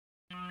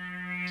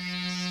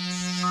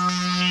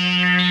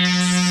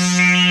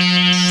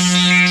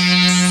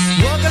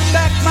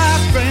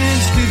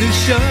friends to the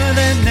show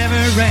that never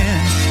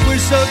ends. We're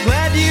so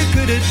glad you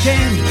could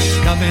attend.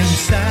 Come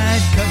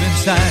inside, come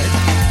inside.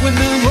 When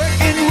the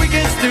working week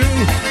is through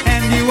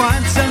and you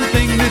want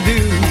something to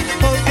do,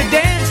 polka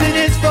dancing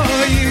is for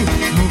you.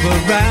 Move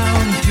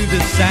around to the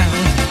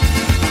sound.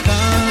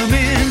 Come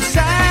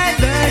inside,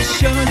 the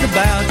show's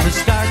about to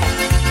start.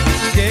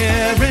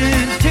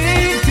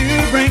 Guaranteed to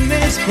bring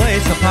this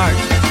place apart.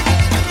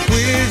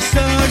 We're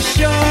so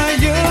sure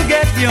you'll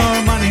get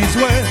your money's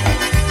worth.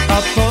 A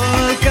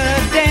polka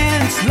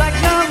dance like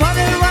no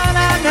other one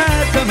on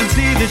earth. Come and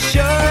see the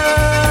show.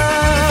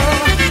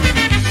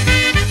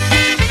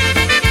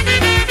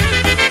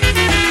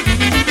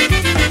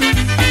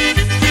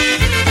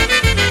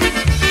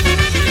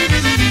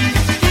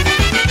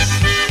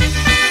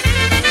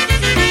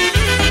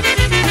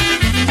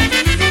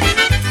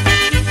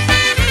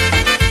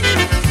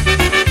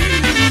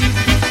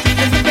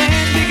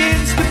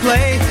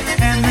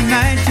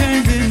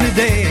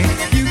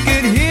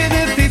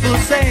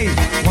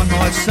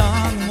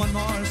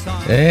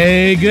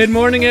 Hey, good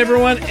morning,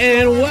 everyone,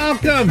 and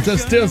welcome to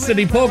Steel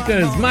City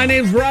Polkas. My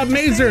name's Rob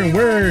Mazer, and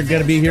we're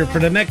going to be here for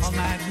the next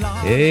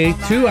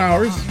 2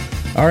 hours.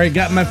 All right,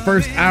 got my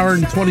first hour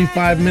and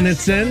 25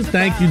 minutes in.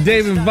 Thank you,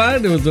 Dave and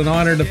Bud. It was an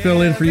honor to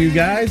fill in for you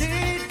guys,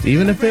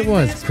 even if it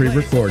was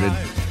pre-recorded.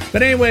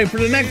 But anyway, for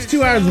the next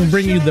 2 hours, we'll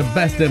bring you the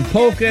best in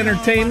polka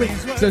entertainment.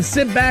 So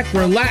sit back,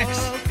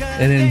 relax,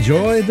 and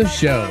enjoy the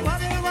show.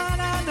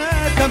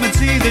 Come and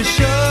see the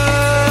show.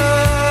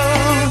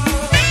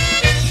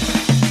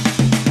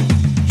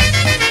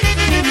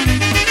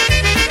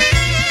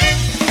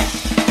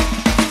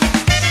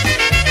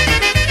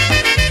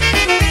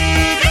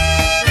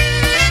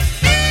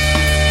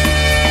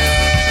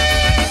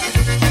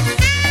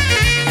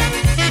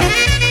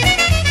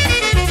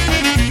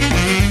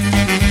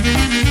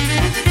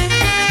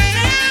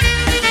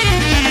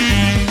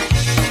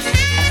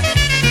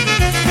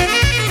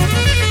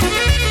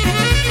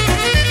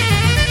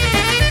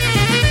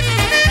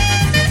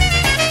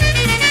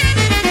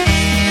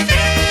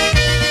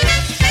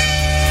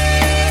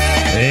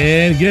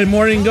 And good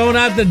morning going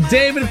out to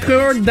David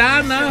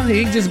Cordana.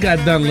 He just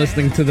got done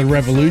listening to The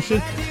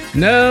Revolution.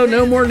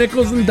 No more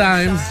nickels and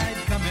dimes.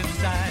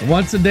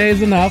 Once a day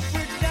is enough.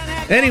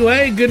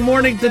 Anyway, good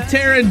morning to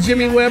Tara and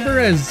Jimmy Weber,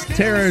 as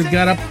Tara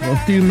got up a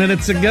few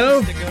minutes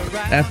ago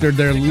after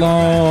their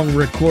long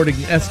recording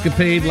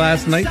escapade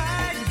last night.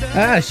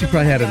 She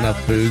probably had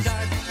enough booze.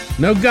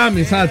 No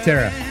gummies, huh,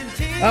 Tara?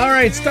 All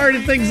right,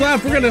 starting things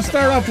off, we're going to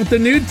start off with the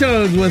new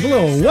tones with a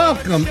little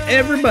welcome,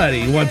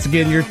 everybody. Once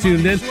again, you're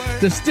tuned in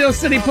to Steel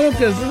City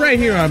Polkas right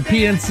here on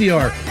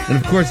PNCR. And,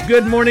 of course,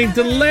 good morning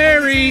to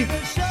Larry.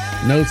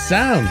 No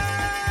sound.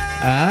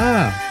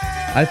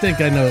 I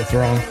think I know it's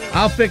wrong.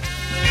 I'll fix it.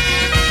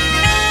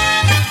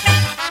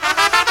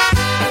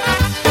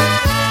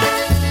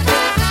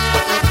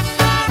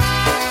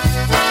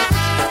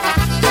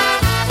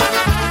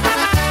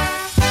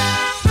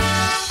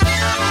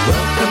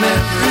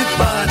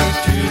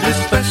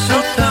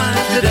 Special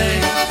time today.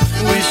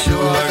 We sure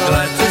are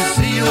glad to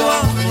see you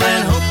all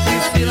and hope you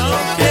feel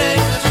okay.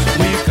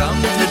 We've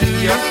come to do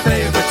your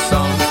favorite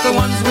songs, the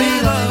ones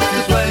we love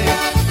to play.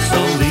 So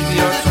leave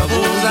your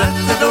troubles at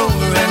the door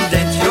and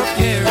dance your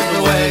cares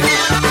away.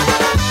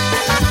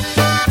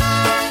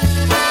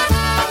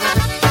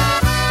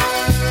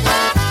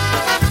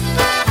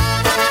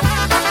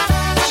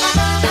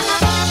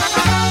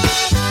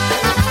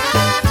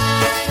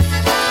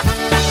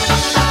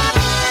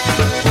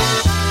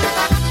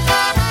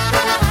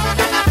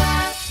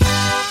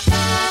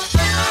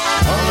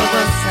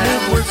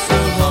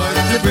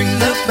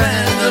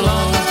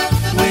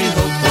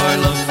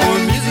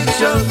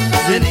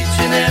 In each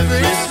and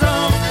every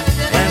song,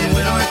 and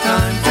when our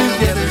time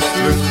together's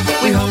through,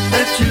 we hope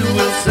that you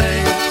will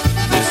say,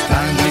 this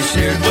time we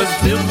shared was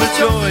filled with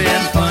joy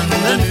and fun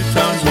the new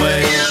tone's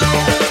way.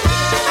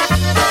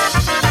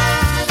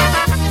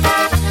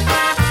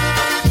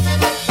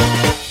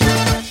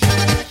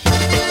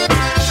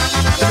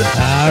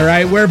 All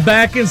right, we're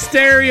back in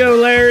stereo,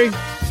 Larry.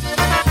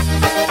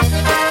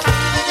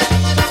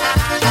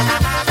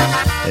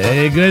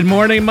 Hey, good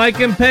morning, Mike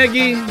and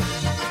Peggy.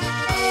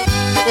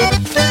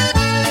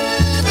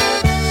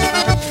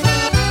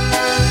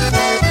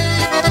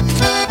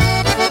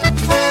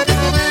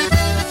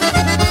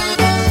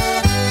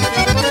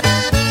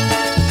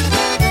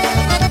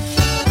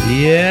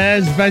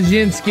 Yes,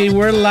 Baczynski,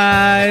 we're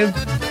live.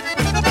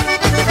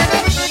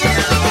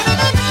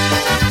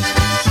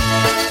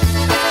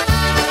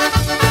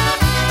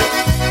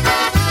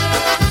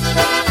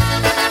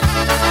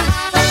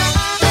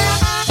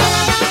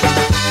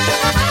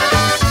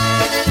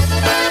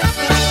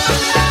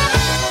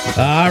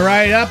 All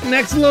right, up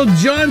next, a little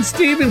John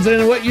Stevens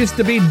and what used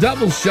to be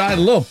Double Shot, a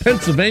little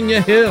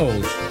Pennsylvania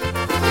Hills.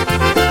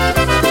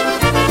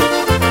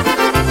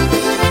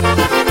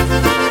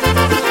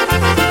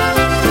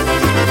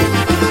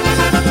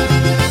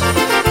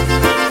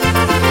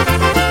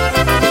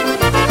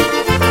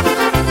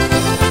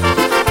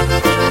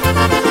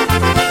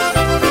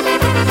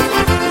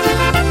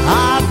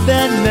 I've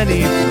been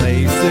many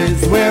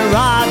places where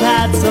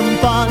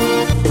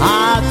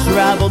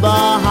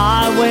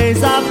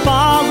Always I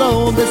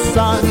follow the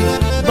sun,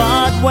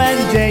 but when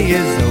day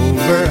is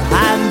over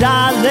and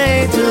I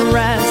lay to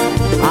rest,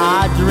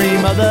 I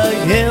dream of the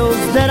hills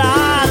that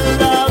I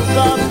love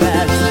the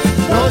best.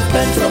 Those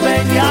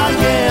Pennsylvania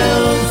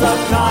hills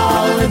are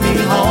calling me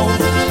home.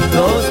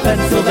 Those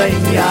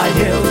Pennsylvania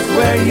hills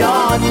where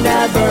you're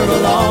never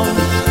alone.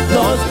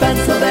 Those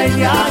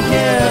Pennsylvania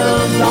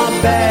hills are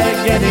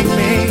beckoning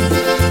me.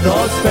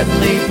 Those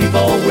friendly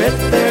people with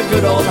their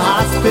good old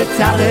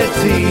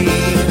hospitality.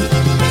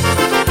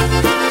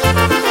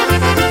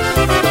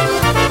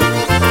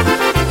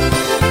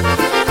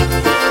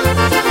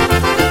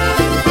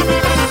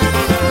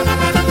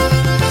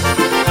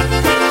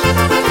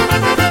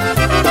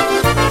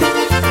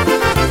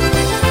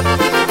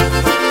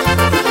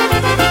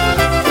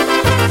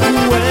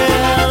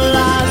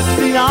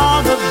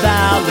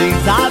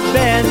 I've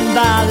been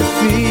by the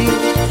sea,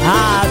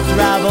 I've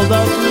traveled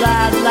the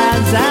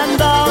flatlands and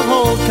the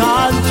whole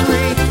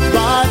country,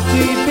 but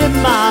deep in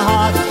my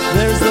heart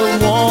there's a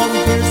warm,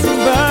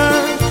 piercing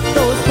burn.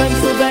 Those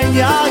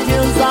Pennsylvania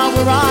hills are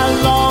where I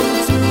long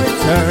to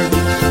return.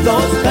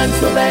 Those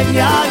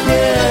Pennsylvania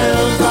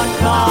hills are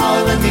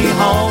calling me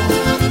home.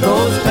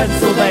 Those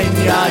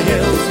Pennsylvania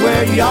hills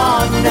where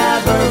you're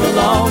never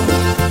alone.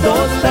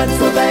 Those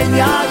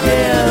Pennsylvania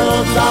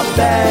hills are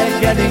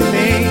beckoning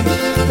me.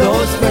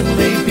 Those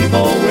friendly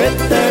people with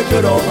their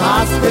good old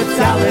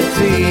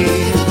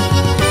hospitality.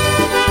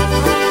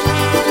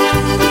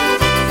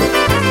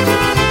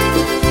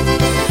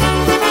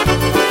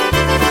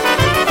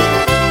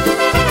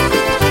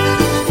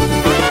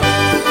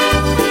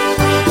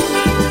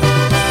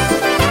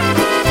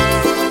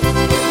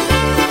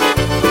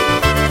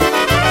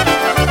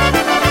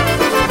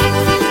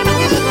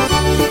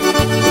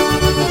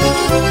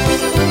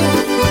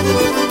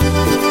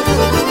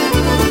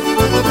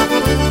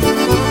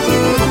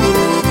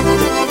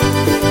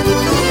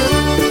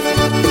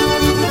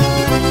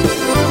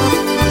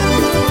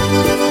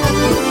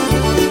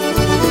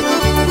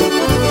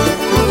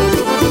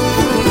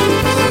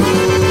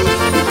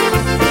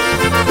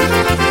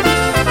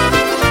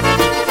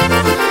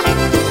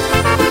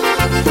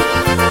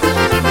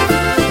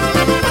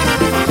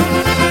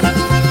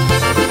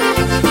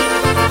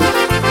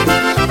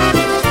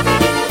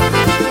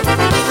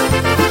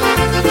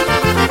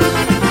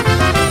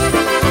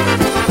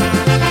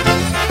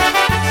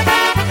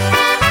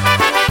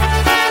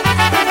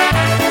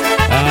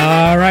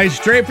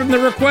 Straight from the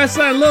request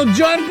line, little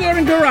John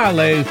Gordon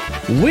Corrales.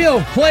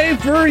 We'll play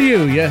for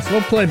you. Yes,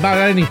 we'll play about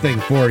anything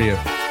for you.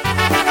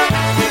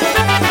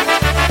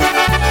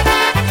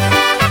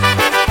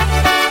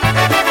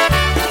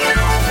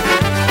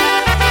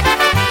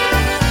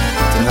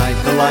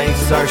 Tonight the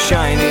lights are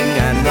shining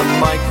and the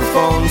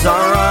microphones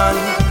are on.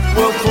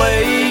 We'll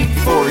play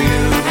for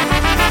you.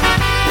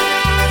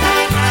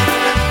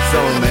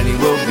 So many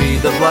will be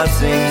the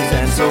blessings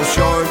and so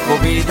short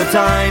will be the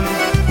time.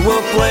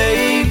 We'll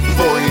play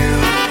for you.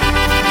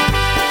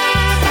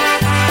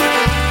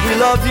 We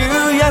love you,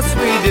 yes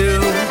we do.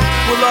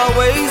 We'll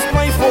always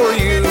play for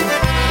you.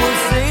 We'll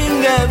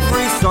sing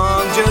every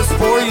song just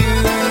for you.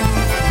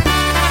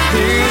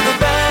 Hear the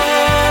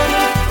band,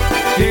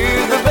 hear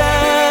the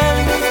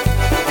band.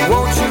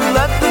 Won't you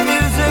let the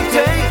music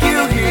take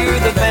you? Hear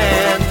the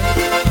band.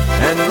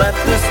 And let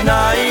this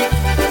night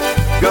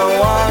go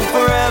on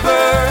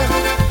forever.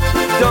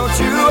 Don't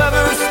you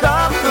ever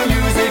stop the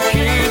music,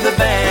 hear the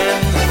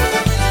band.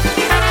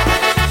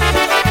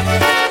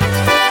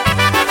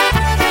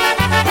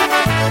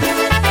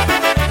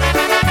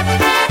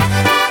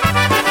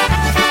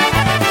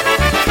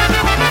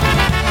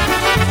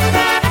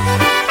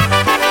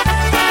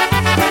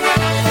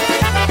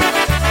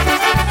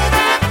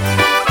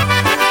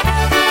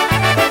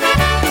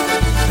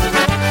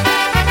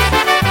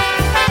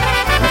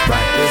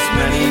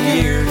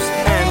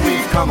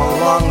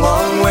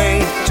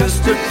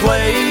 Just to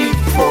play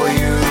for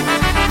you.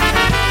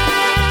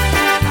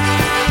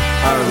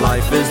 Our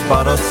life is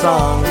but a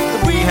song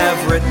that we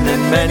have written in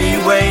many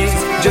ways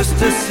just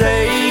to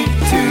say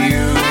to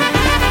you.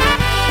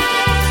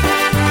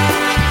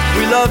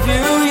 We love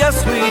you,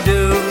 yes we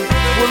do.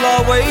 We'll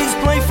always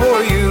play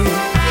for you.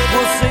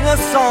 We'll sing a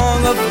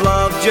song of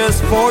love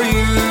just for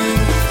you.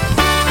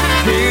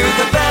 Hear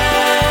the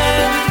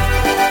band,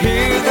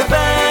 hear the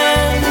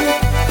band.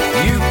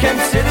 You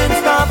can sit and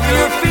stomp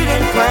your feet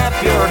and clap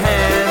your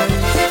hands.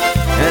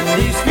 And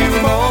these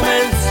few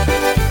moments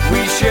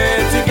we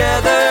share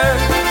together,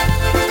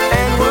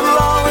 and we'll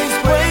always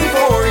play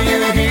for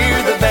you.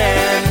 Hear the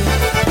band.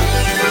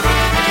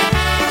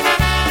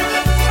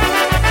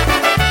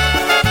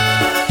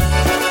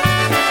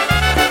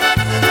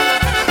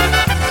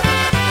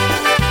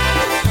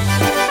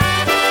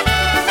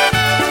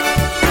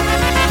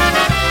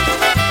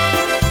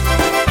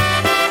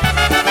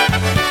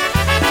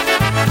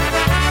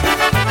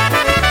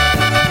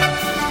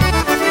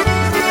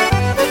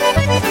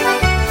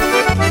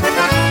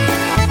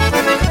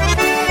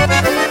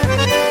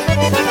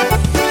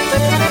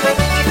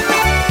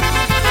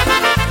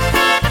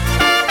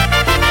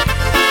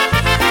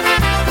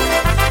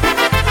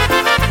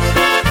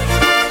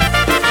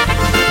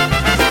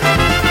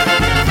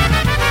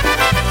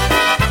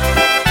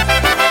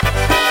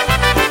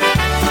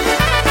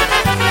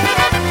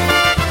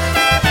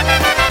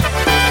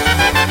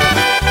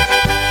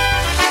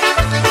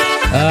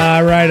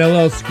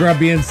 Hello,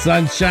 Scrubby and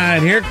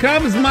Sunshine. Here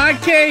comes my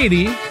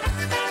Katie.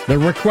 The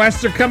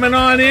requests are coming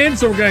on in,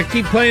 so we're going to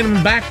keep playing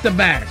them back to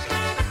back.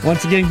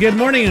 Once again, good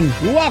morning and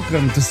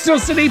welcome to Steel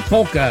City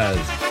Polkas.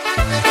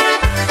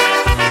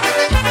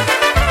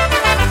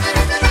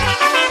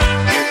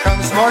 Here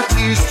comes more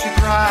tears to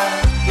cry.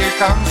 Here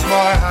comes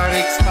more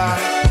heartaches by.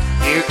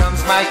 Here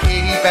comes my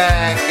Katie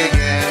back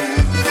again.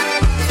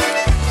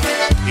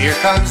 Here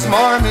comes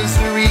more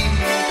misery.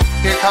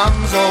 Here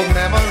comes old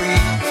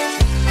memory.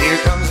 Here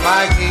comes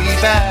my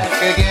Katie back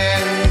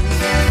again.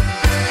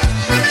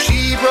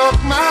 She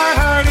broke my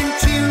heart in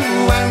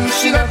two when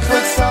she left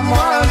with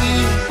someone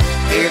new.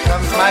 Here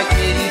comes my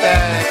Katie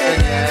back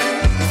again.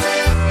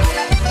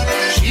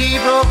 She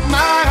broke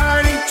my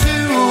heart in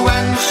two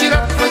when she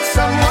left with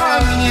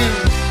someone new.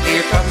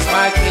 Here comes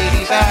my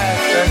Katie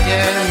back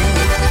again.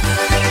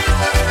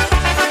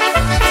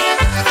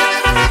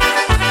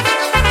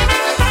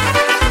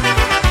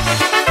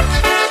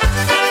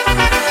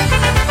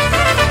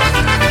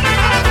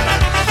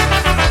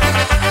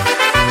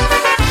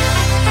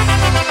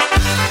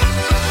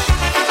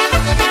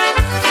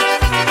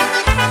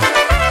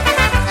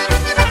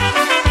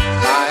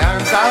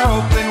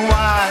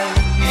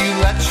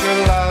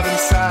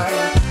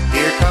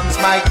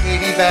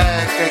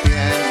 Back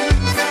again.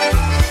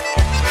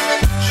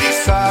 She's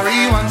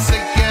sorry once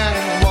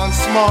again. Once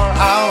more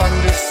I'll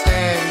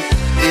understand.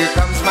 Here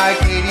comes my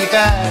Katie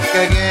back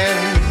again.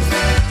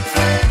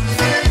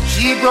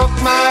 She broke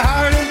my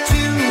heart in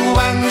two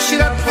when she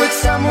left with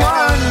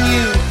someone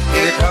new.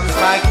 Here comes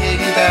my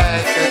Katie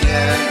back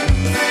again.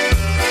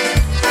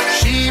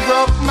 She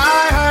broke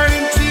my heart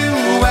in two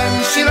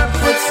when she left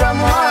with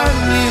someone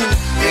new.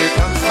 Here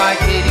comes my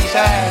Katie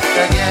back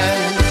again.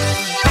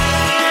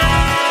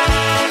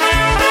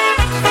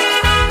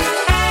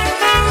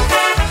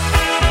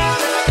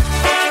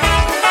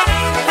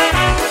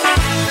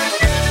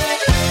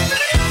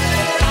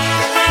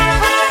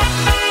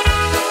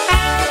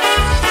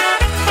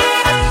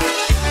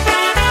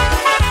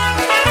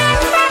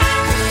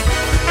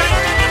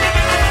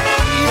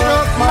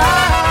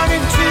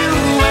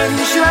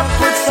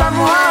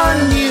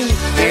 Someone new.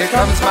 Here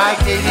comes my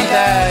Katie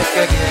back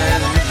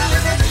again.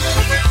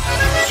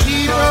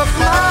 She broke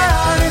my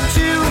heart in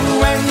two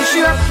when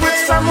she left with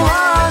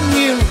someone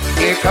new.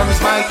 Here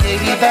comes my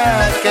Katie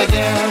back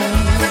again.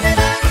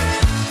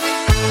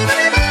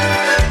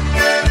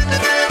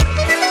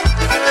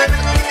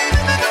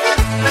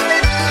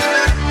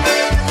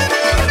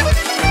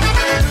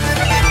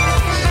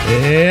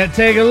 Yeah,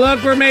 take a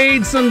look. We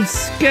made some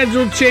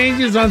schedule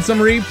changes on some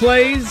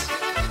replays.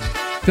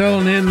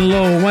 Filling in a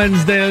little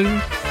Wednesday.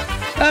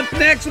 Up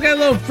next, we got a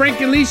little Frank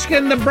and Lishka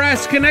and the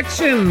Brass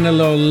Connection. A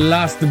little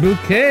Lost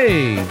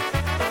Bouquet.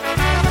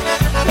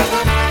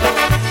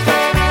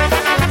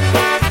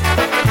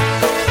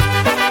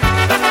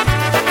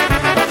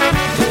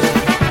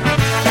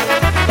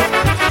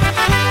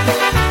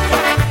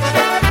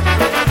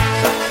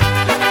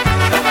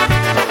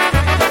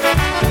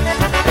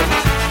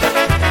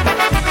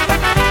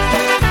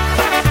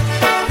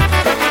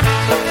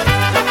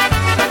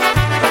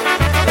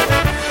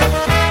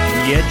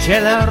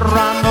 Niedzielę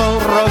rano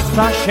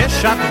rosa się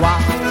szatła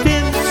w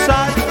tym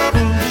sadku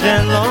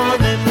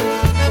zielonym.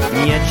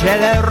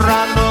 Niedzielę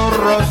rano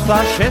rosa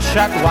się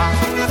szatła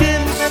w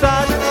tym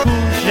sadku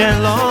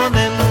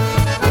zielonym.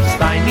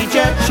 Staj mi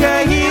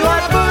dziewczę i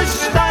odpuść,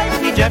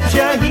 staj mi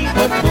dziewczę i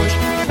odpuść,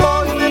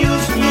 bo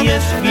już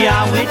jest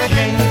biały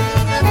dzień.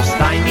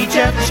 Staj mi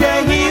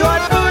dziewczę i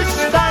odpuść,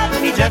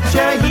 staj mi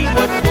dziewczę i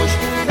odpuść,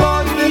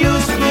 bo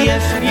już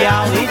jest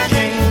biały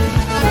dzień.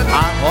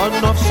 A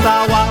ono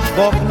wstała, w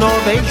okno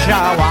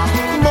wejrzała,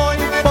 mój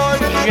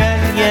Boże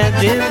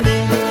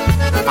jedyny.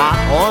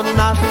 A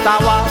ona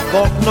stała, w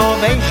okno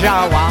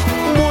wejrzała,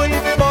 mój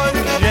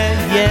Boże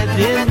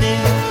jedyny.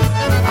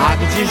 A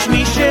gdzieś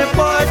mi się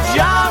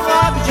podział,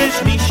 a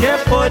gdzieś mi się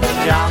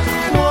podział,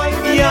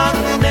 mój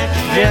Janek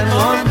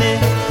zielony.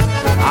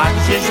 A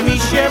gdzieś mi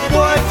się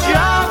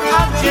podział,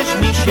 a gdzieś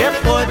mi się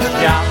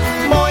podział,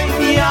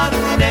 mój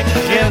Janek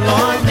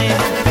zielony.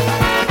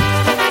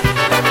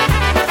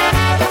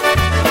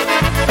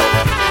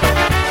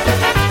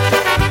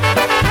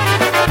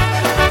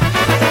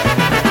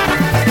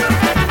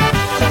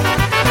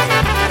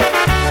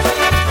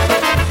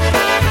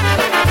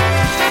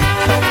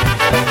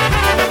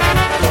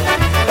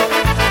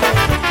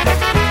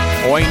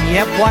 Oj,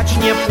 nie płacz,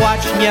 nie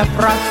płacz, nie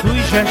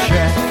pracujże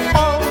się,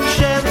 o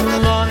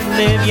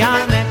zielony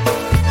wianek.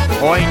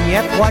 Oj,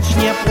 nie płacz,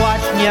 nie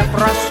płacz, nie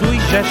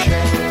pracujże się,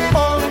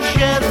 o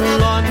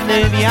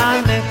zielony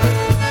wianek.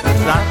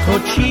 Za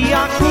to ci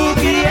ja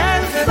kupię,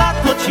 za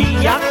to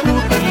ci ja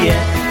kupię,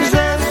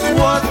 ze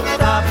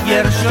złota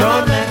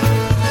pierścionek.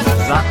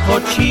 Za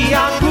to ci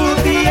ja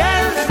kupię,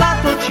 za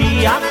to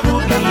ci ja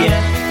kupię,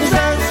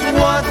 ze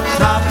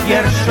złota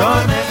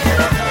pierścionek.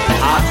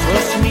 A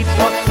cóż mi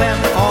potem,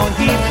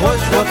 oj, po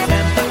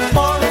złotym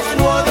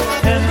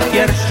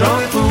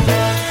pierścionku.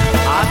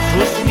 A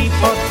cóż mi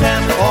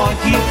potem,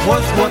 oj, po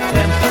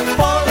złotym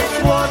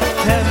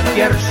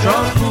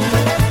pierścionku.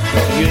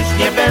 Już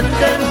nie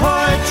będę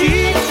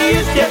chodzić,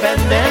 już nie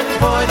będę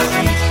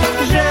chodzić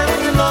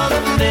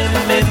zielonym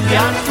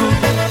wiatru.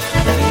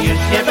 Już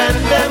nie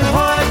będę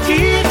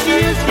chodzić,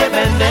 już nie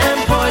będę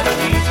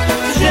chodzić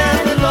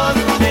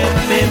zielonym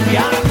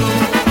wiatru.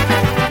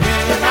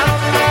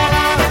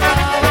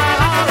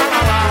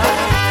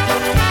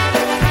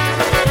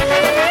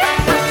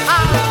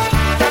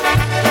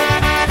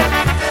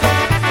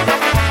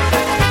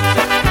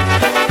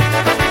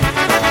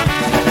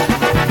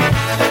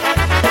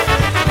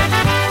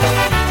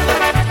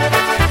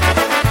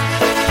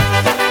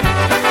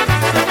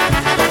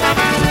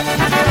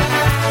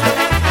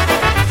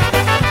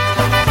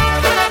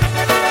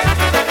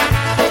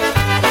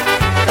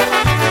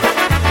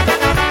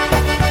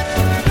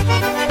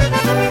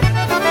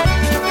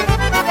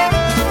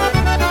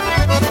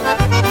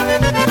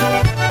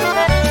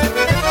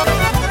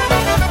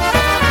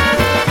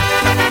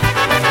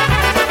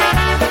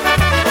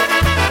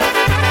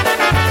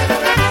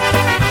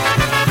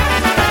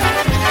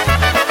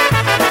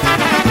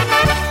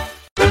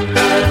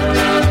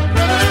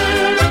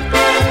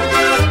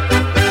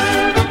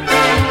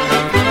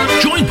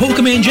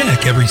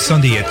 Every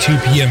Sunday at 2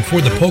 p.m.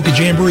 for the Polka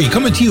Jamboree,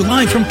 coming to you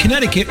live from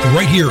Connecticut,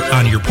 right here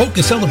on your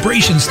Polka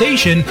Celebration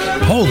station,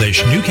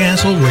 Polish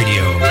Newcastle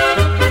Radio.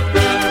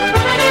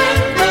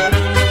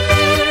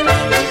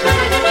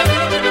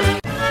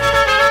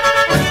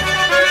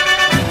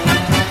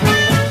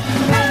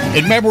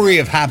 In memory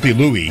of Happy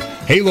Louie,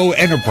 Halo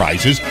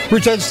Enterprises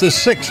presents the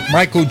 6th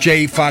Michael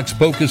J. Fox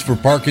Polkas for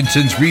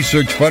Parkinson's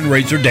Research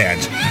Fundraiser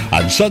Dance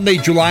on Sunday,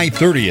 July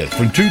 30th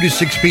from 2 to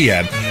 6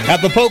 p.m.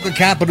 at the polka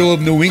capital of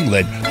New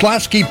England,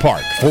 Pulaski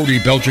Park, 40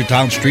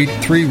 Belchertown Street,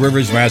 Three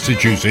Rivers,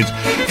 Massachusetts,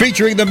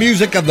 featuring the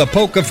music of the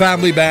Polka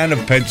Family Band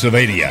of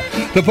Pennsylvania.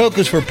 The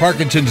Polkas for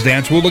Parkinson's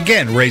Dance will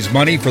again raise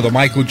money for the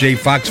Michael J.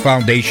 Fox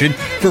Foundation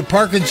for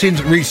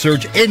Parkinson's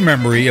Research in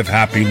memory of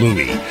Happy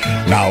Louie.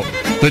 Now,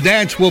 the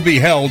dance will be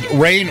held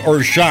rain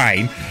or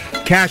shine.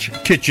 Cash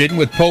kitchen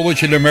with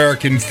Polish and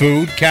American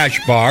food, cash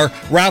bar,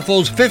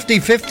 raffles,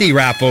 50-50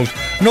 raffles,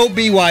 no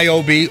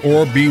BYOB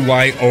or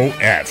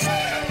BYOF.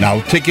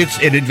 Now, tickets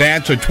in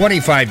advance are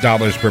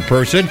 $25 per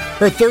person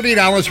or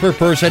 $30 per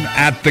person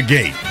at the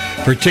gate.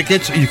 For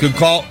tickets, you can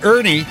call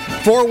Ernie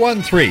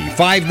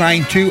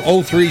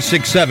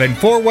 413-592-0367,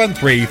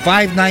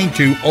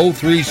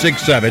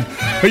 413-592-0367,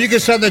 or you can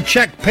send a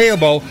check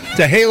payable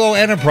to Halo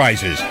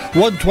Enterprises,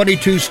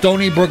 122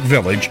 Stony Brook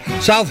Village,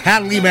 South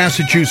Hadley,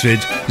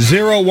 Massachusetts,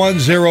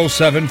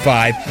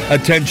 01075,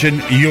 attention,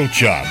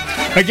 Yulcha.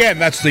 Again,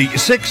 that's the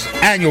 6th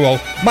annual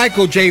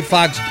Michael J.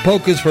 Fox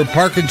Polkas for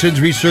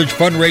Parkinson's Research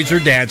Fundraiser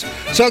Dance,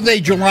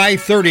 Sunday, July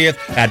 30th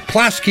at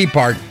Pulaski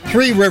Park,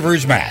 Three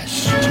Rivers,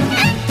 Mass.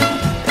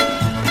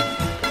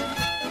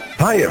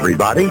 Hi,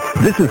 everybody.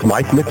 This is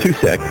Mike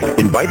Matusek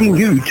inviting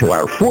you to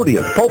our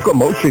 40th Polka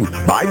Motion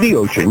by the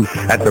Ocean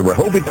at the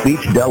Rehoboth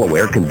Beach,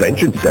 Delaware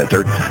Convention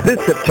Center this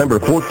September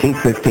 14th,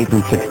 15th,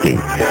 and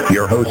 16th.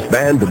 Your host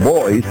band, The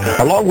Boys,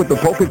 along with the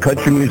polka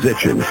country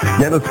musicians,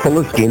 Dennis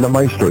Poliski and the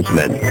Maestros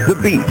Men, The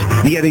Beat,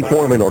 the Eddie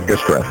Foreman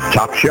Orchestra,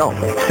 Top Shelf,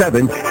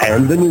 Seven,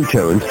 and the New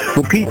Tones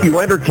will keep you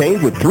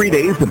entertained with 3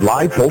 days of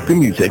live polka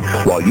music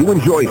while you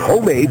enjoy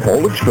homemade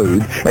Polish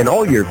food and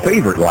all your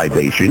favorite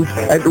libations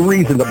at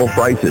reasonable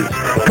prices.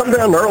 Come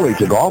down early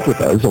to golf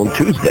with us on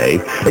Tuesday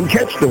and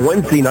catch the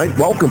Wednesday night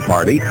welcome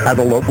party at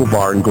a local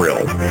bar and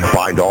grill.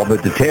 Find all the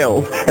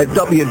details at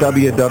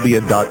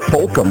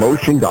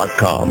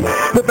www.polkamotion.com.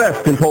 The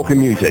best in polka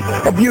music,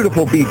 a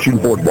beautiful beach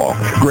and boardwalk,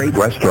 great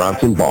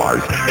restaurants and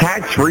bars,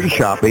 tax-free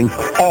shopping,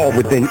 all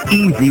within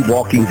easy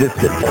walking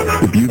distance.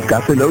 If you've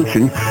got the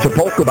notion to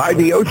polka by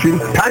the ocean,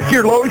 pack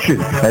your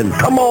lotion and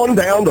come on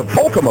down to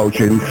Polka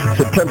Motion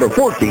September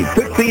 14th,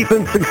 15th,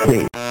 and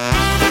 16th.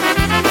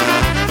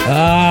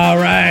 All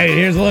right,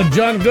 here's a little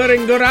John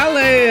Gooding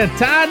Gorale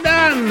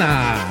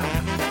Tadana.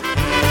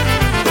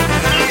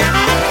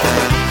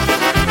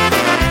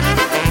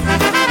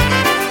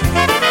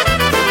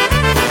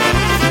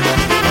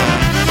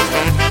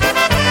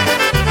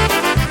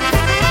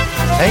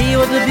 Hej,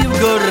 odbił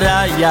go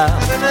raja,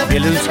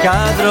 bieluśka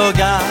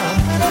droga,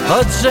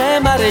 chodźże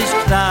Maryś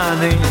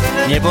ktany,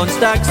 nie bądź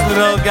tak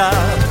sroga.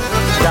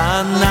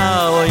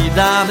 Dana, oj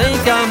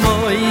danejka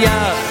moja,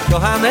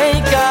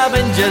 kochanejka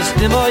będziesz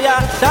ty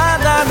moja. Ta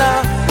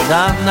dana,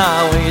 dana,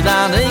 oj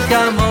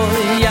danejka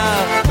moja,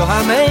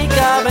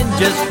 kochanejka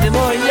będziesz ty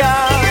moja.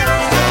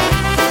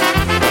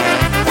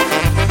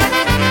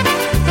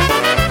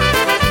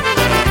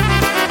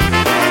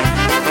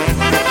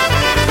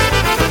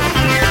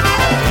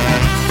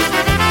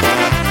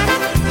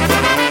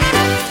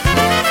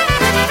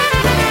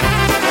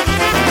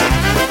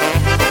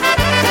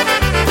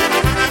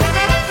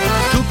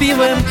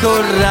 Kupiłem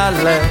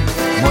korale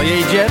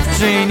mojej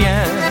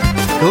dziewczynie,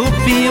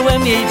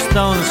 kupiłem jej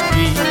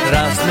wstążki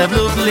krasne w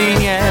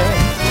Lublinie.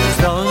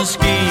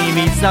 Wstążki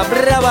mi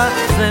zabrała,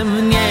 ze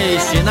mnie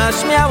się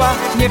naśmiała.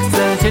 Nie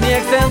chcę cię,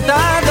 nie chcę,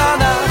 ta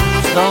dana.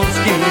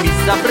 Wstążki mi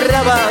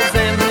zabrała,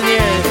 ze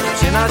mnie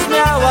się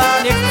naśmiała.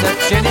 Nie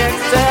chcę cię, nie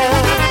chcę.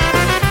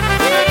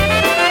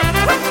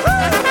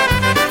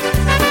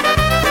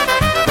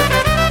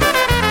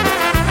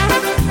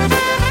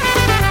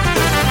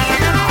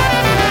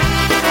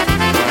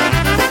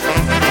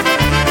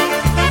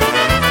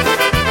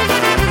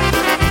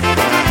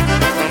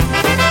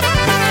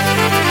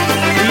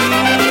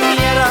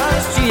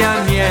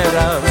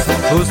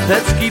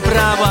 chusteczki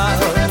brała,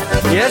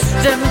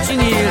 jeszcze ci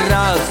ni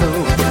razu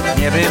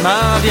nie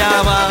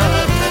wymawiała.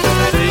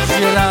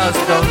 Tyś raz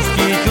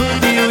dążki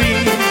kupił i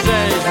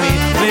żeś mi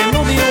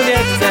wymówił, nie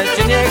chcę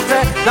cię, nie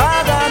chcę, da.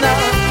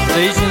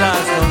 Tyś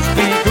raz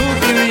dążki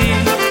kupił i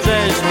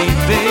żeś mi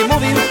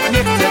wymówił, nie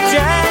chcę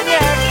cię, nie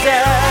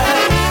chcę.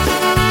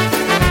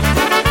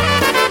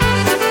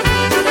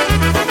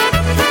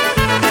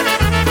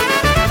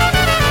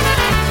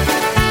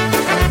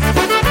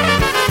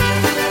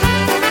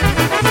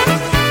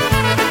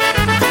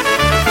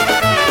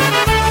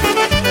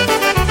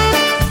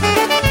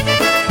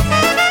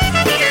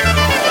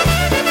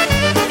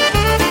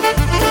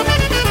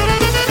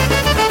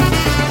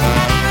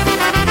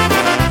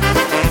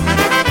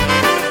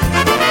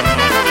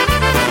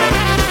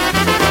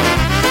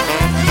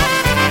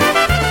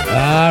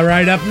 All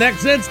right, up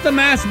next, it's the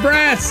Mass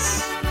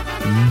Brass.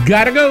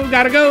 Gotta go,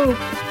 gotta go.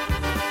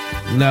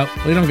 No,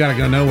 we don't gotta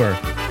go nowhere.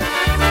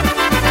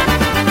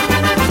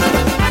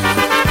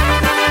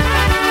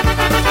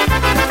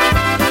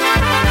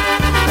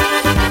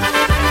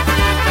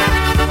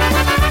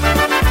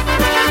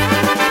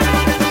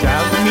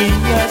 Chciał mi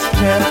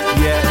jeszcze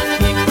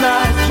piękna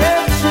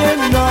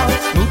dziewczyno,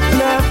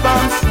 smutne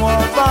wam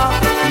słowa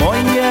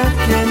moje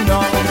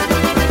tyno.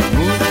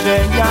 Muszę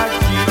jak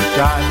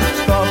dzisiaj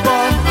z tobą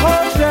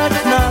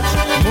pożegnać,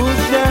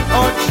 muszę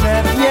od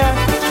ciebie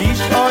dziś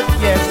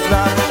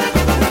odjeżdżać.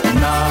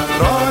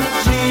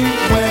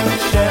 Narodziłem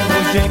się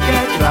muzykę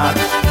grać,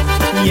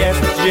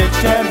 jest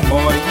życie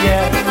moje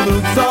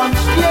ludzom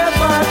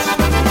śpiewać.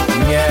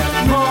 Nie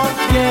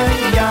mogę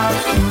ja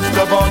tu z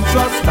tobą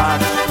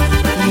zostać,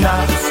 na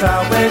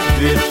całe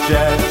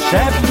życie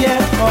ciebie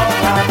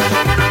kochać.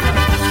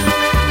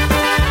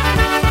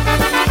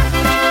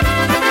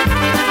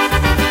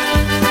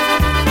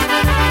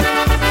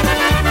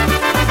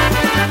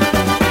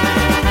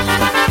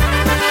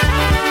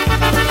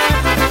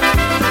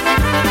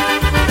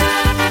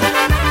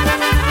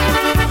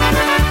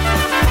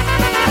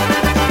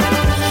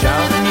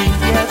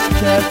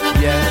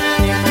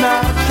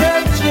 Piękna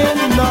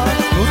dziewczyno,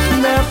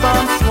 smutne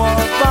wam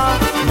słowa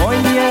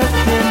moje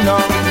tyno.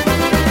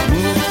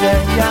 Muszę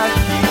jak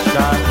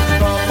dzisiaj z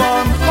tobą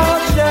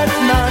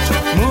pożegnać,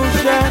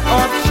 muszę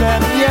od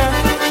ciebie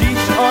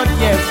dziś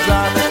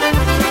odjeżdżać.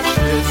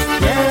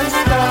 Wszystkie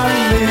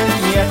stany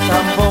mnie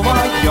tam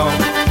wołają,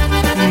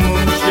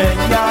 muszę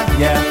ja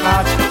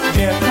jechać,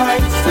 gdzie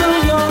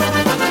tańcują.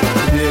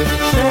 Gdy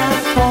się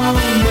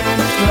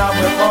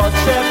pomyślałem o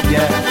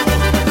ciebie,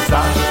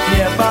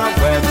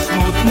 zaśpiewałem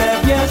smutne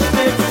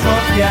wierszyk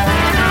sobie.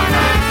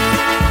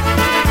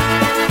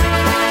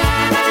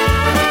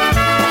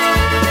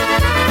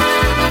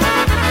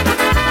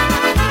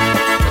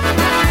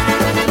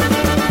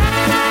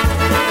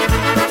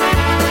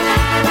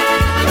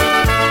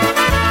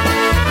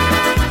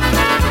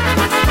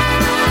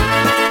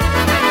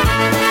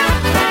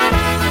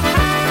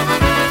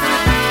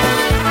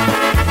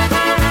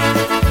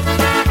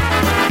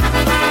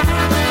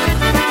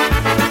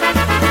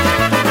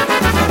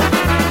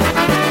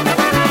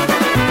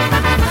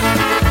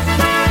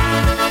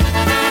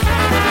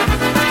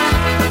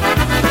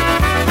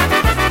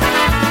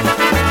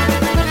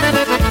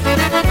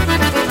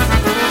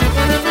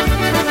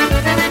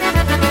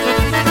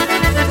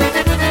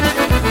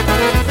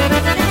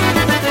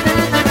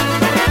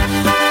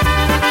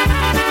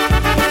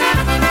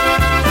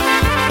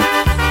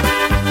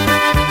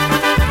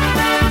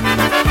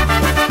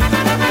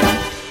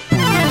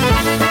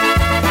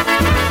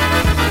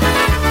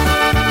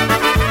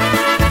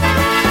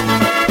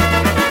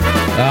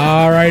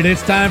 All right,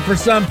 it's time for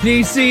some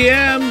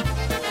PCM.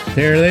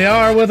 Here they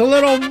are with a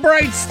little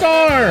Bright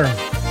Star.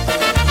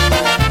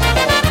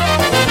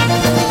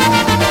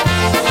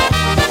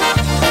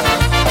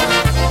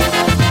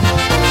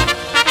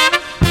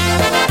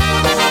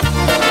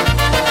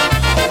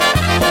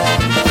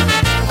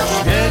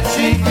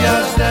 Świeci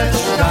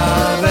gwiazdeczka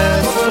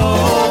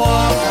wesoło,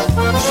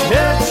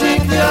 świeci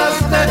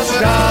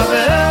gwiazdeczka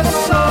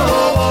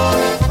wesoło.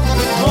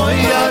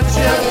 Moja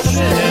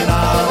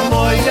dziewczyna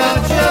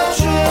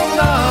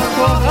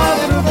kocha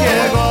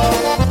drugiego.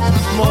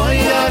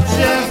 Moja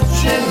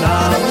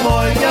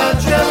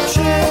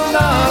dziewczyna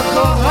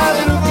kocha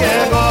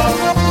drugiego.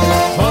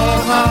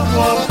 Kocha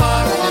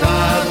chłopaka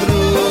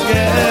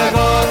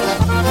drugiego.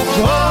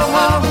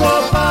 Kocha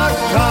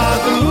chłopaka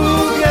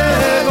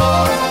drugiego.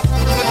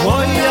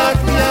 Moja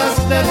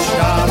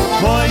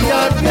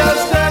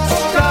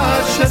gwiazdeczka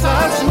się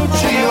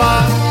zasmuciła.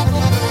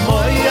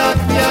 Moja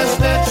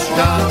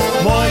gwiazdeczka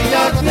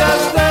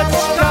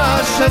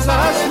się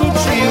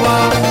zasmuciła.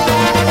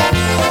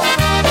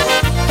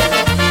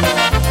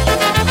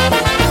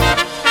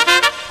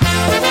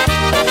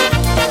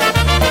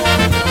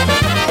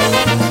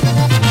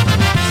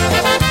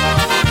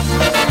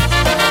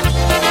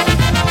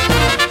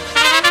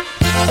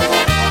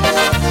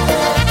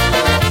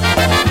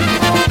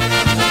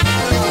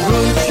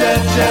 Wróćcie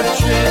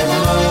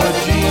dziewczyno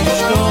dziś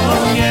do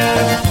mnie,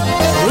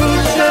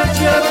 wróćcie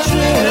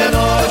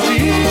dziewczyno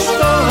dziś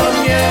do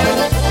mnie.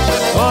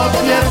 O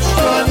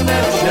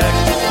pierścioneczek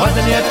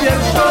ładnie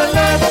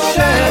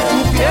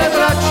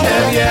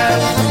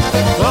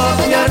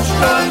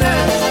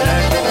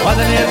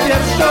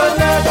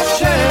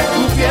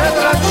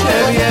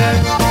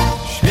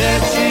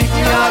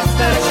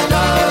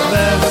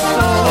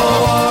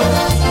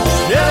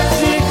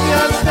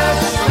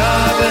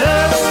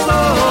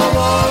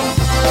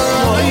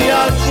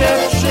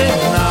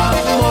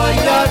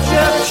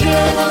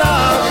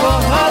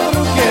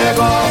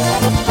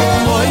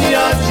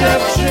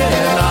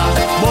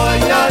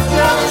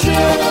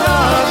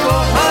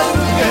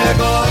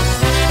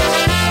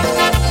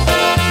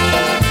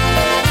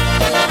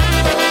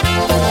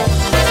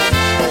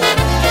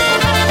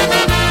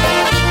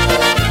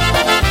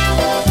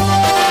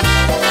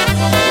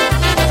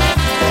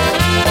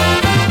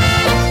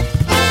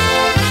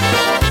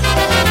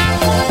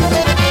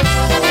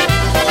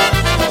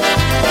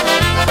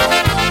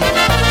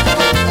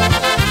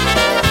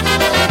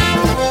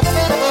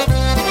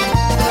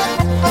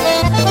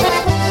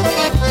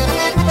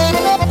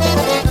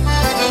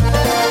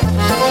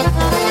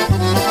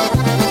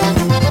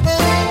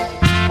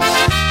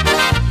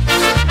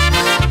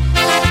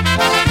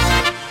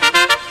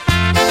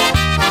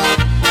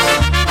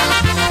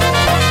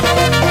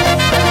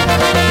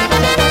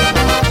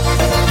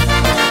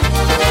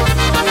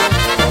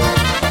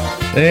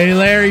Hey,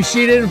 Larry,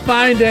 she didn't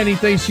find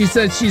anything. She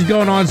said she's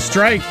going on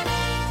strike.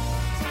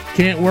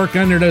 Can't work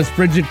under those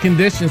frigid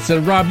conditions. So,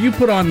 Rob, you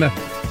put on the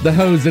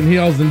hose and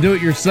heels and do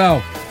it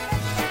yourself.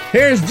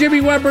 Here's Jimmy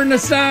Weber and the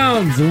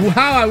Sounds.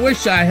 How I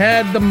wish I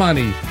had the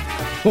money.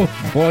 Oh,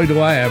 boy,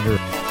 do I ever.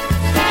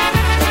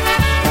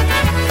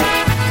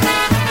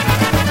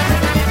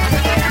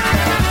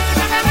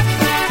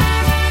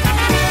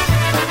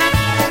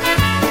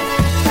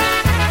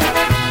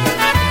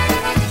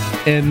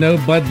 And no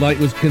Bud Light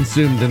was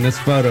consumed in this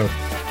photo.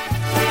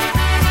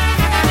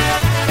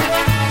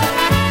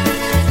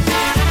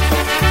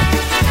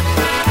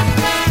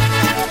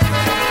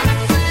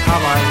 How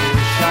I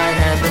wish I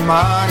had the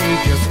money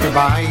just to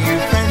buy you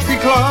fancy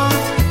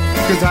clothes,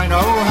 'cause I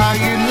know how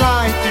you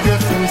like to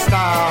dress in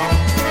style.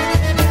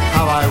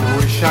 How I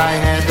wish I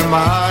had the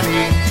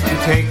money to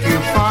take you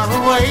far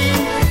away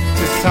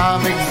to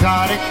some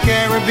exotic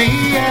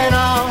Caribbean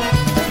isle.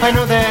 I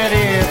know that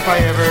if I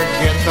ever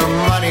get the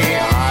money,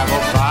 I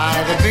will buy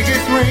the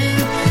biggest ring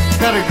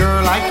that a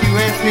girl like you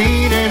has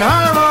seen in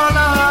her whole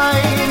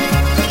life.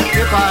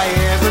 If I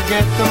ever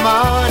get the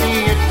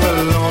money, it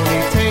will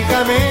only take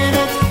a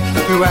minute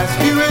to ask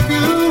you if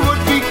you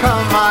would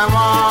become my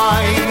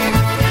wife.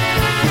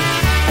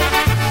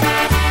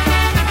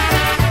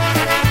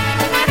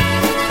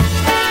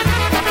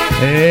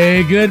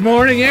 Hey, good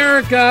morning,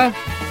 Erica.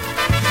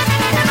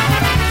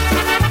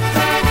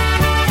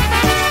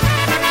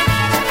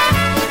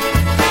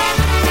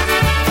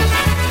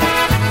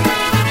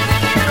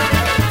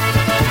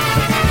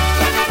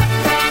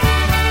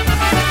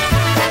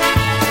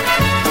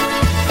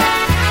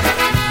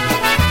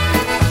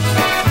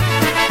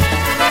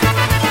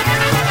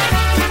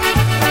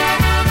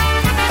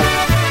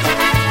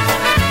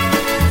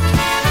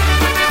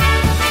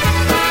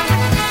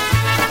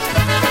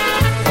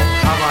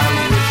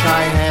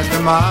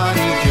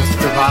 Money just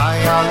to buy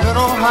a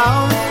little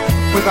house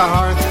with a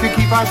hearth to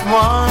keep us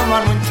warm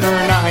on winter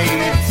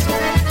nights.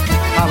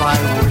 How I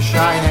wish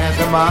I had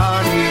the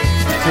money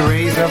to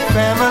raise a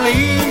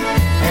family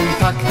and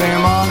tuck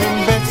them all in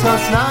bed so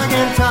snug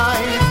and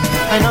tight.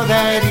 I know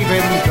that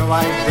even though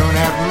I don't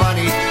have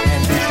money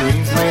and these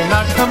dreams may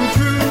not come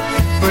true,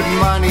 but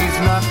money's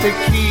not the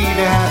key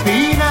to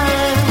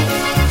happiness.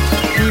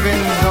 Even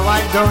though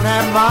I don't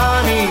have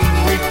money,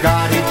 we've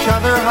got each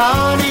other,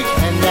 honey,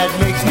 and that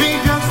makes me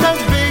just as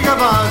big of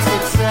a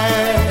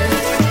success.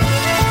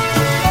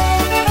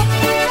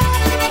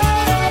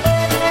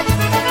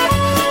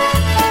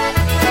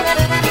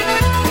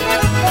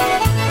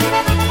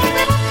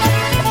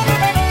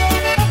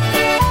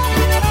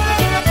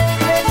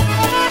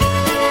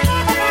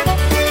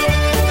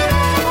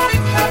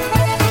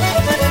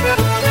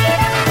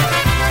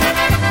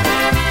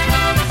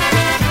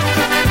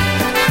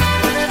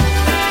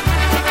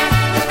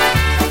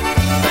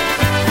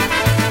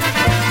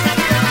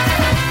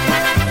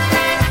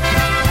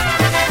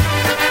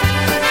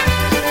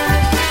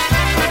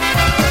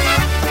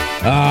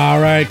 All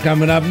right,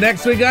 coming up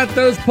next, we got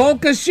those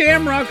polka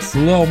shamrocks, a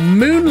little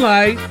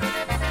Moonlight.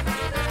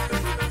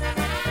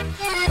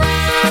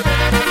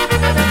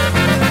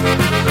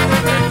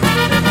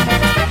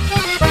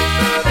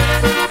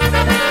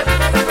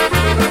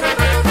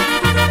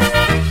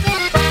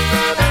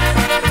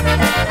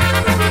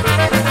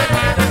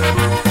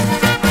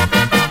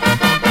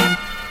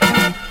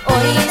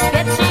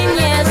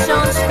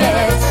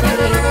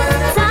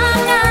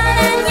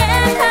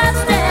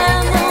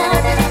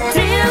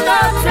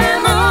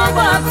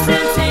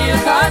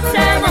 Tylko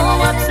temu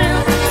łapsu,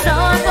 co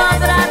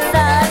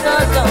powraca do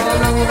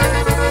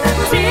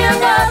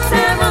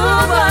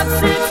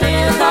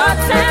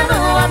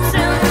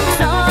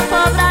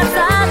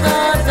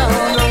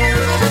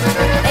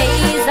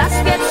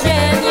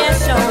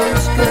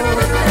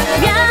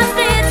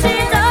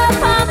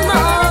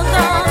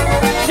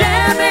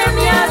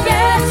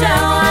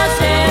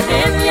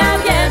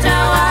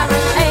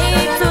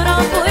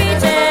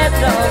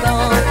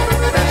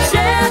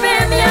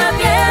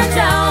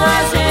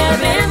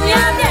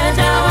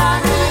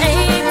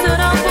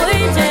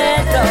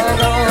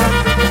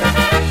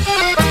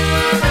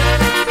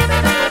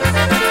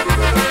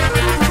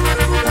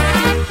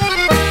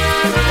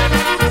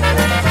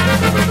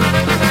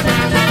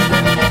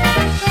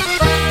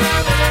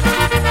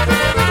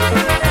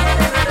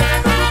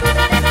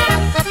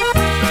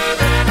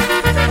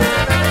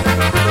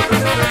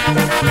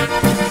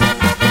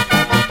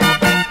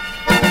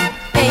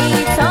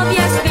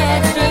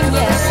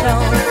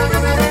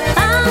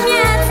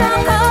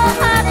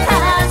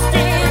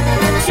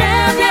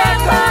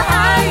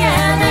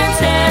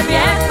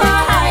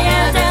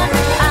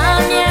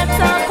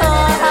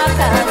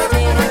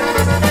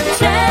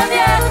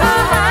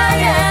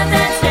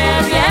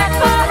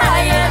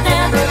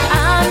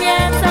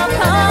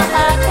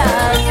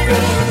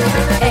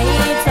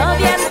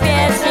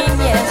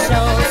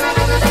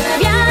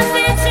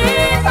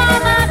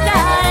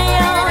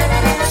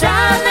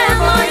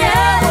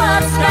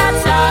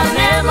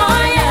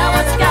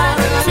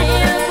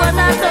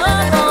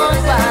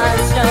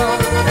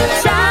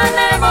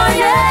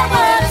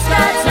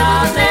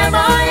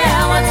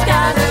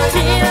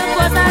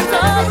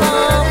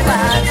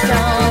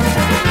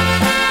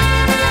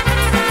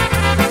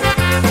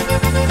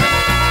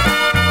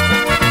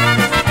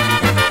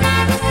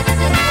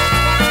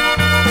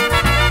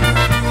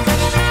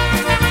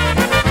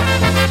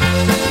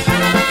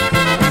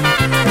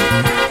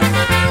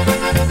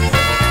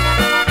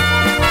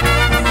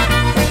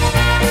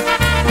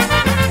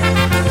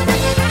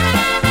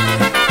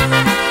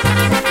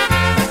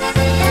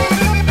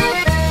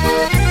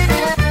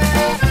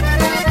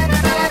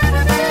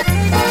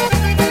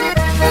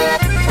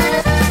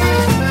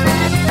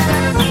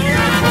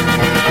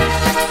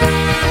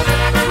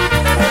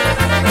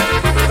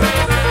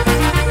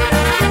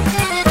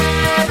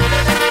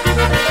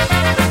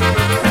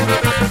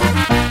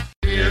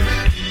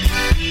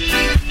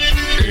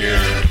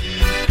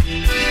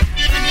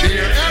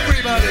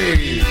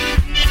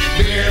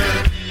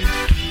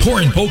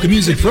Bringing polka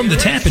music from the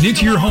tap and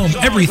into your home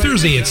every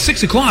Thursday at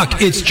 6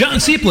 o'clock. It's John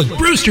Seplick,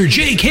 Brewster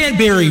J.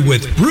 Cadbury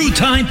with Brew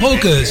Time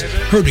Polkas.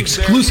 Heard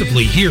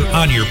exclusively here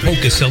on your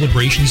polka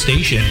celebration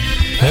station,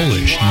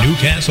 Polish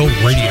Newcastle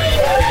Radio.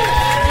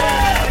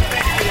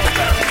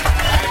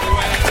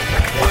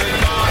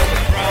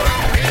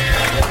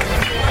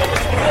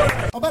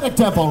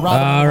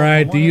 All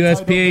right, the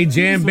USPA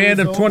Jam Band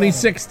of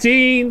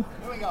 2016.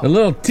 The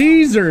little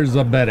teasers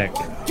of Bedek.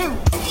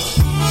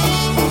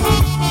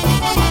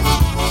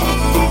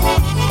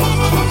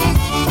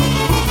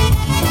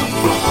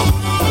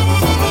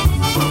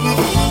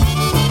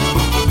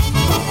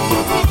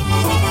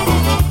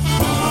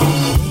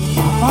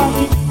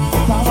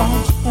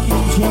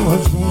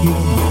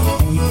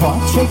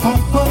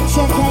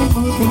 Poczekaj,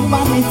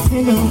 mówiła mi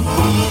synu.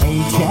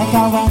 Ej,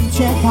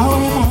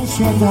 czekałem, a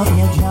się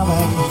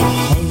dowiedziałem.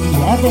 Ej,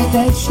 nie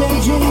będę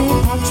siedział,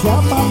 tak się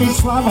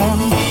pomyślałem.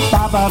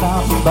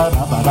 Ba-ba-dam,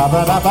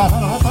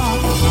 ba-da-ba-da-ba-da-ba-da-ba.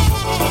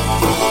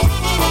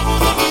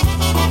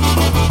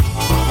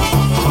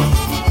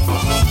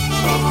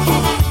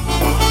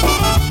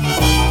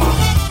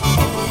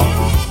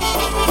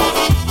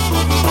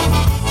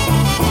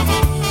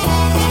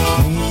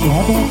 Nie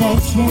będę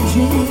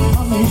siedział,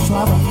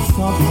 pomyślałem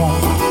sobie.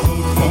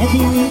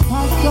 Wtedy mi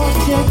tak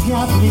dobrze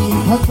diabli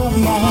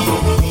podobia.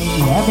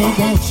 Nie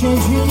będę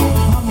siedział,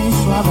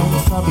 pomyślałem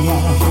sobie.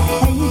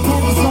 Ej,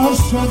 ten coś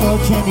się do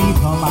ciebie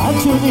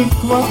pomarzyli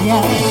w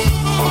głowie.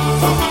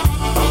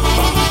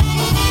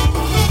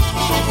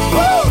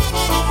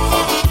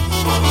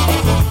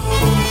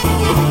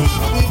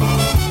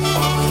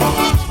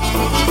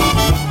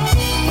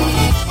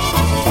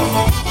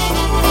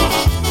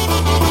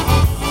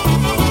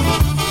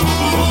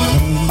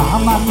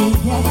 Mama mi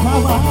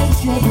jechała,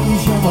 się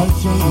wzięła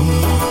ziemi.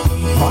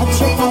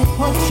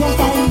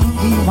 Poczekaj,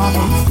 mówiła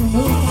mi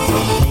synu.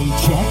 Ej,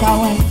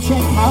 czekałem,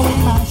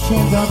 a się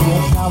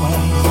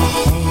dowiedziałem.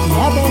 Ej,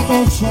 nie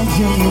będę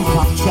siedział,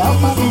 tak się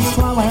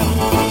pomyślałem.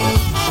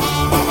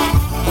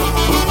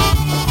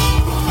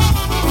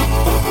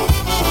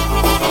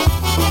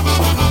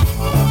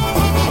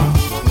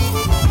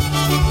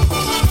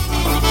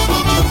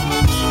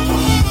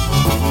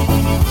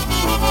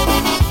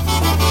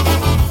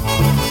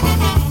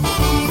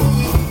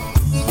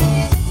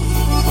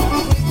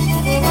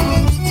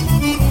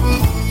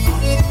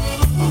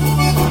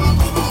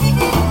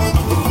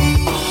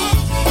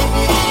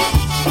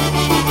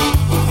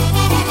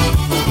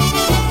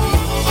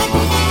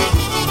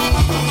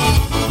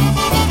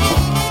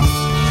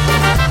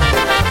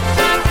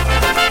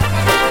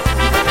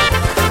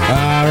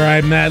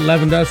 Matt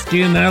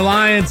Lewandowski and the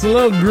Alliance, a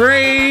little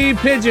gray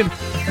pigeon.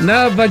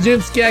 No,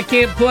 Baczynski, I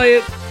can't play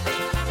it.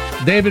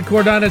 David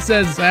Cordana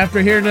says,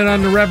 after hearing it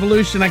on the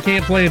Revolution, I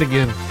can't play it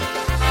again.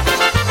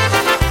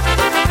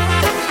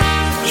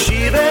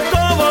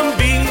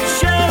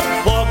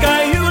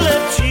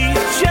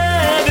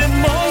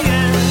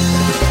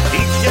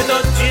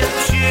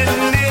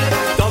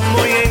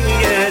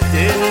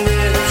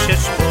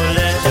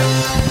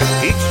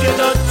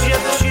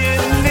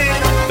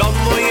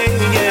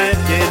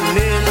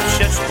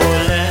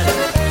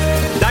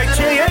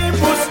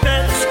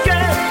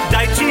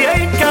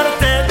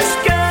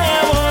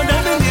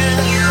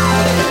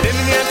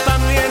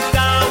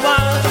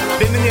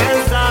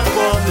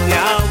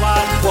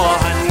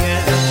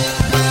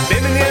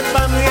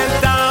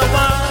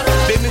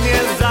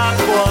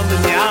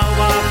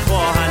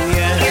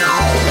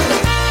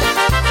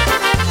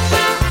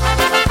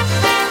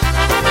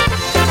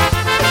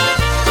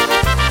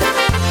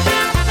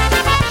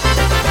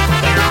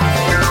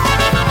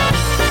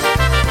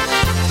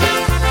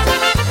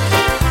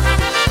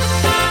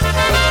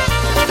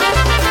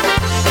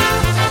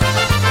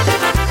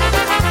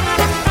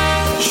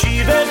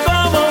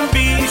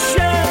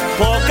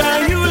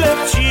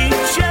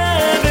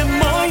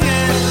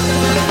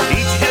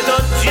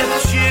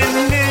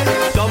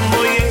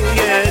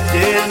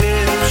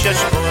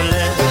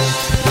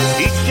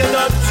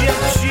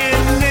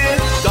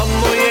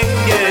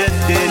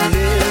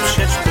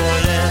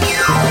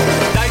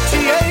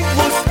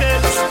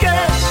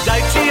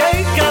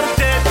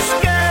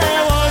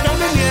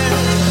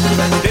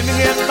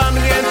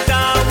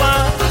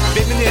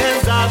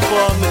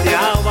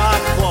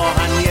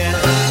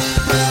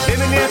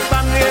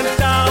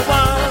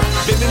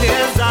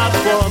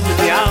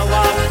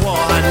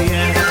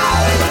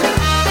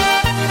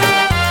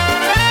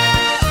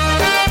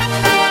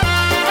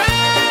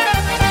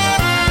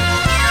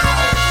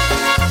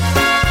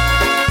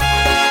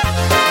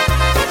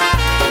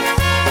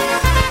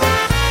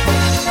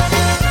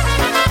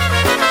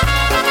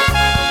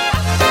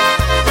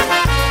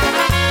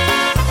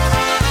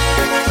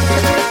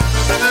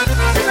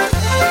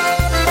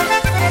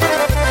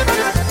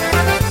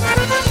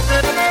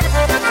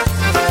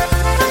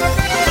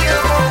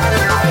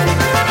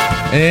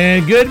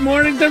 And good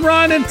morning to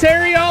Ron and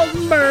Terry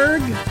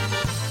Altenberg.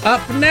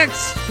 Up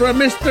next from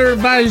Mr.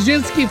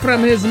 Baczynski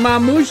from his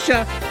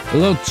Mamusha, a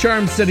little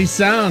Charm City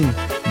sound,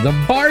 the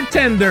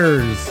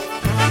Bartenders.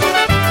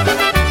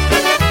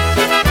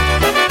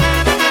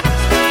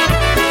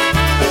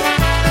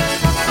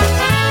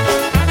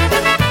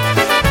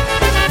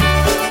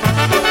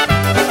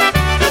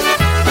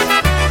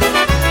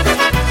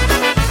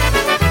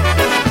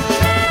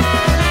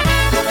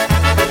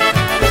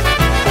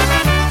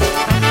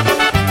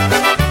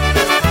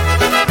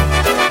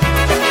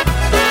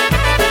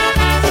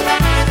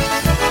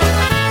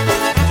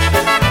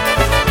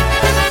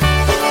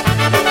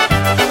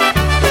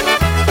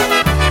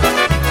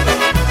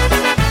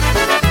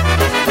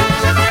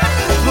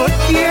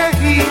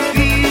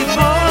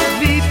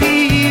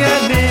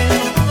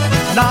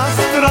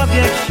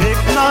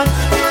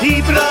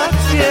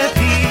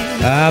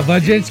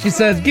 Wojcinski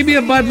says, give me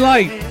a Bud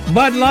Light.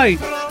 Bud Light.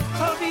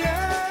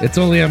 It's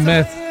only a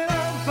myth.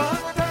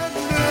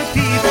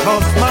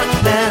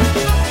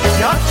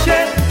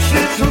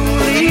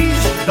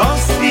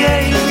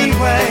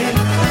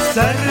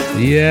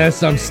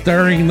 Yes, I'm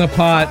stirring the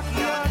pot.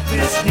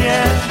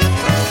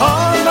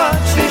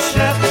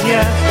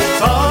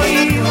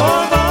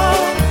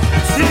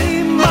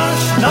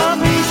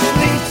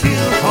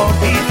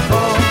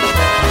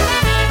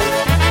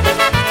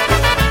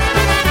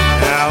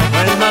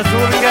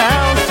 Mazurka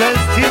says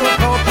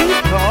tylko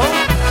piwko,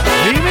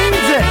 he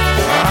means it.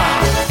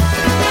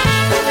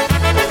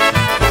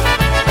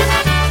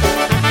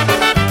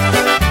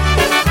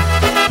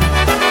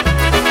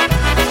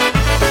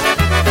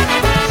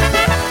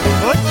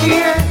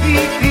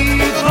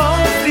 Piwo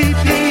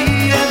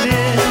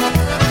wypijemy,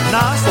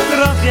 na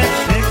zdrowie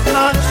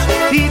krzyknąć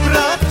i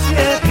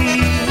bracie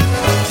pi.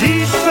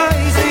 Dzisiaj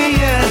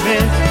zjemy,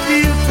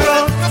 jutro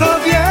kto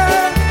wie,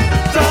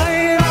 daj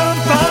nam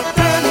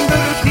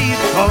patender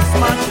piwko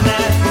smaczne.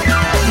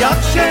 Jak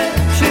się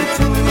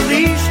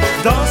przytulisz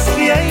do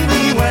swej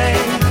miłej,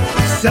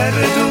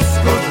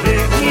 serduszko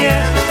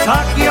drgnie,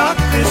 tak jak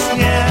ty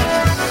śnie.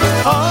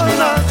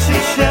 Ona ci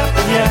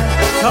szepnie,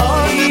 to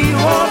i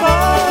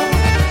łowo.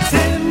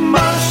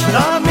 Masz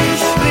na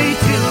myśli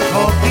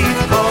tylko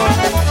piwko.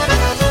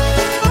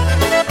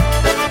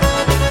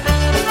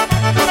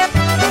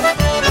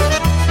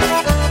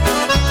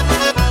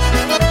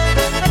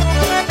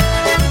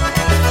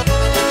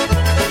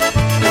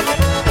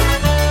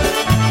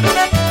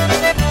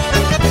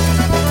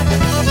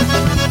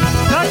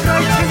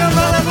 Zagrajcie na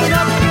malewo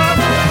na plan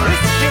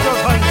wszystkiego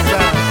końca.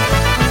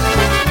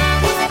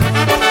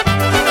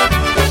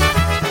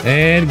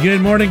 And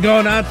good morning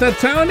going out to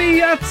Tony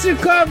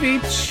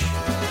Yatsukowicz.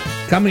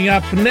 Coming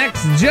up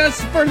next,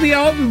 just for the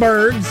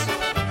Altenbergs,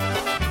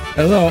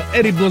 a little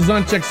Eddie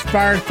Blazonczyk's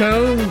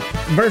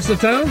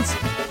Versatones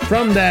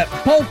from that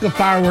Polka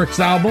Fireworks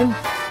album,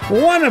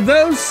 one of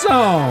those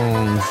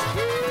songs.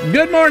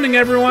 Good morning,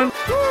 everyone.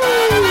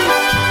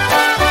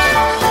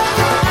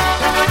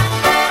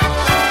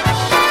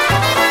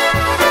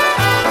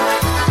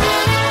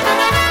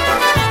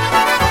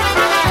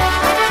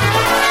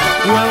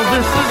 Well,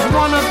 this is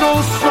one of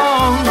those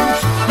songs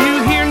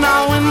you hear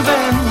now and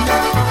then.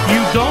 You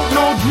don't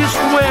know just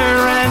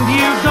where and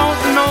you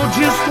don't know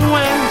just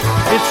when.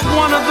 It's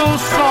one of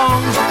those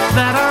songs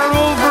that are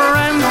over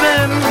and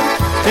then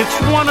it's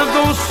one of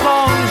those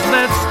songs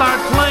that start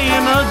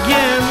playing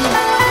again.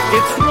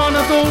 It's one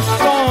of those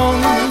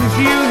songs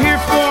you hear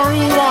for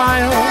a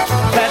while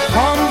that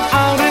come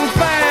out in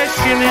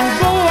fashion and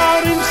go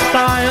out in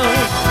style.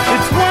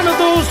 It's one of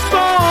those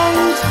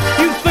songs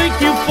you think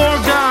you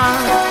forgot.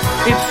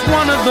 It's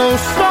one of those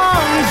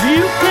songs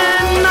you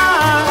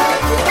cannot.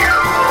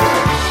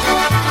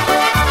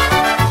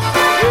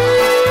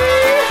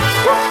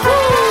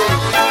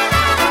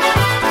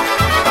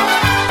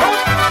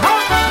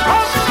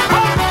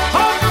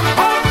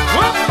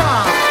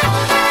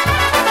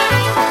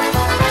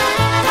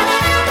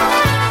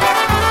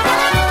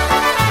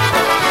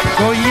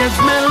 To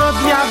jest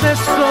melodia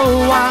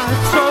wesoła,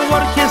 co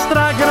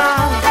orkiestra gra.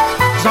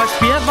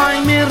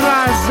 Zaśpiewajmy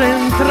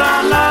razem,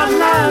 tra la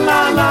la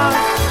la la.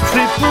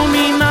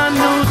 Przypomina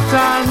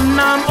nuta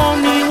nam o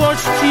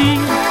miłości,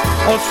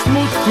 o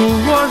smutku,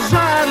 o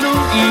żalu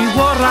i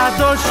o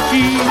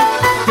radości.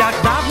 Jak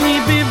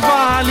dawniej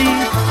bywali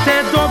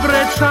te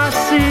dobre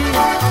czasy,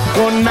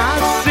 o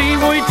naszej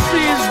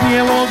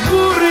ojczyźnie, o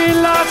góry,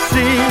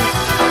 lasy.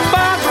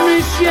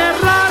 Bawmy się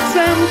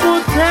razem,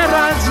 bo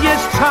teraz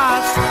jest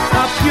czas,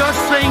 a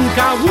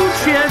piosenka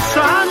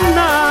uciesza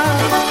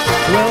nas.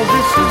 Well,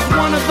 this is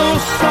one of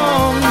those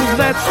songs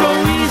that's so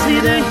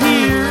easy to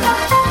hear.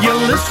 You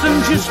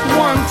listen just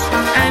once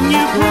and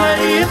you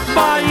play it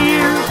by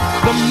ear.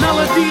 The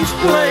melody's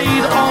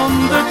played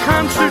on the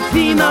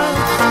concertina,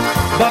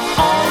 but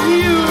all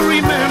you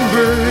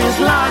remember is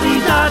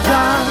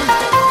la-di-da-da.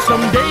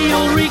 Someday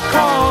you'll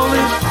recall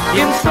it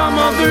in some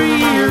other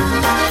year.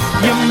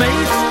 You may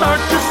start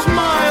to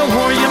smile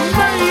or you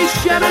may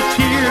shed a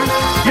tear.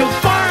 You'll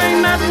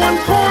find that one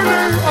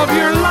corner of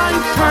your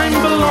lifetime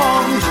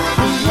belongs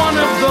to one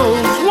of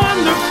those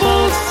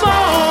wonderful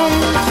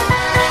songs.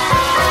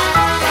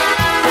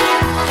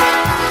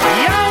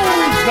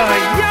 Yowza,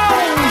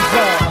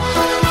 yowza!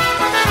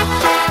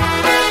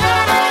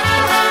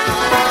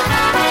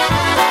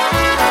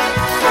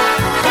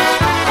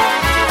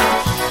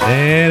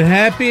 And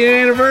happy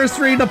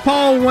anniversary to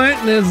Paul Wendt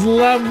and his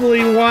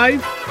lovely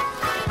wife.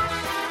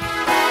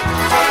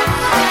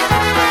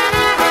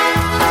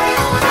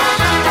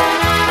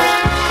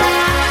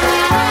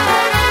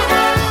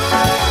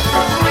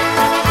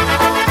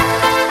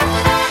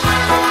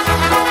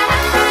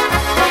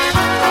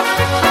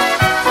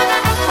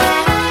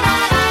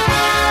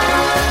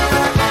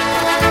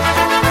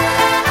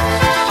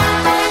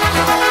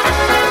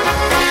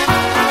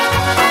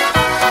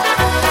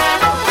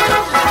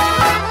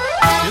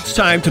 it's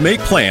time to make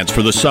plans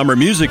for the Summer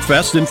Music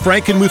Fest in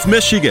Frankenmuth,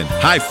 Michigan.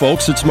 Hi,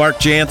 folks, it's Mark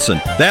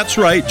Jansen. That's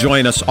right,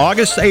 join us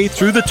August 8th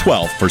through the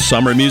 12th for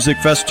Summer Music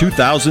Fest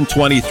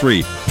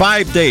 2023.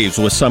 5 days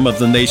with some of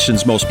the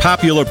nation's most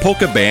popular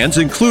polka bands,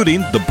 including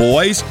The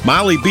Boys,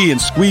 Molly B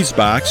and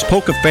Squeezebox,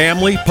 Polka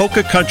Family,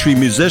 Polka Country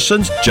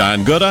Musicians,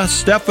 John Gutta,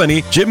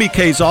 Stephanie, Jimmy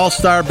K's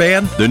All-Star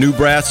Band, The New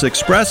Brass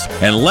Express,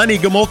 and Lenny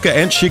Gomolka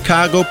and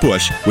Chicago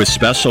Push, with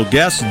special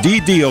guests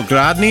Didi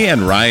Ogrodny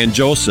and Ryan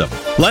Joseph.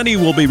 Lenny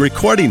will be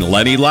recording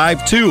Lenny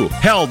Live 2,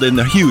 held in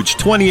the huge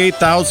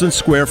 28,000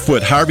 square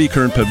foot Harvey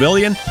Kern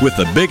Pavilion with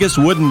the biggest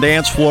wooden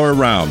dance floor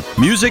around.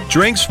 Music,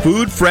 drinks,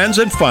 food, friends,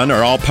 and fun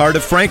are all part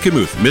of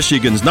Frankenmuth,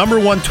 Michigan's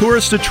 #1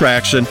 tourist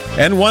attraction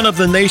and one of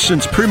the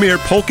nation's premier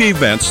polka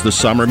events, the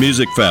Summer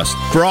Music Fest.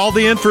 For all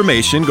the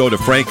information, go to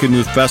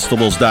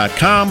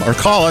frankenmuthfestivals.com or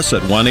call us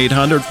at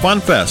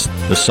 1-800-FUN-FEST.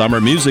 The Summer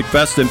Music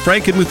Fest in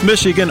Frankenmuth,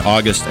 Michigan,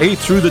 August 8th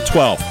through the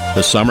 12th.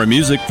 The Summer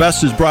Music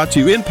Fest is brought to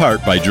you in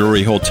part by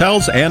Drury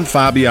Hotels and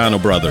Fabiano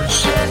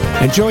Brothers.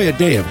 Enjoy a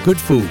day of good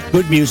food,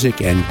 good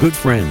music, and good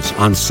friends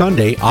on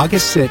Sunday,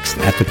 August 6th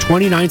at the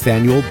 29th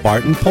Annual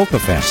Barton Polka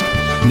Fest,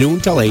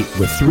 noon till 8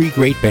 with 3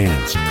 great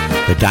bands,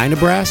 the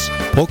Dynabrass,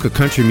 Polka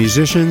Country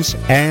Musicians,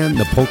 and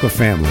the Polka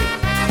Family.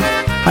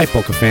 Hi,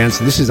 Polka fans.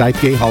 This is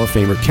IPA Hall of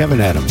Famer Kevin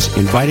Adams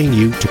inviting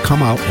you to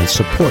come out and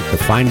support the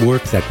fine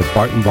work that the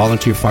Barton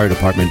Volunteer Fire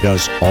Department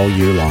does all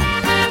year long.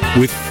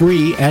 With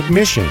free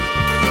admission,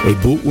 a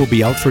booth will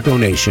be out for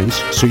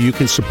donations so you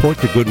can support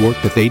the good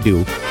work that they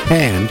do,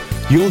 and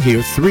you'll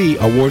hear 3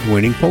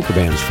 award-winning polka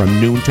bands from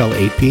noon till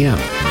 8 p.m.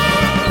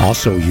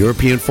 Also,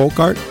 European folk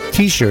art,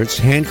 T-shirts,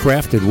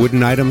 handcrafted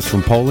wooden items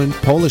from Poland,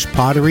 Polish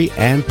pottery,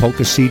 and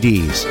polka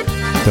CDs.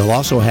 They'll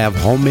also have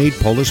homemade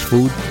Polish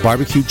food,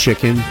 barbecue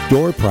chicken,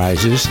 door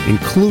prizes,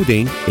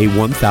 including a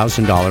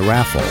 $1,000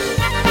 raffle.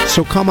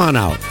 So come on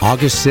out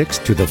August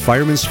 6th to the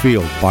Fireman's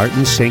Field,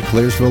 Barton, St.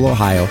 Clairsville,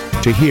 Ohio,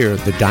 to hear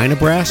the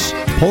Dynabrass,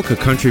 Polka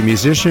Country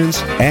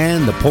Musicians,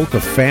 and the Polka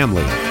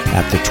Family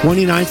at the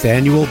 29th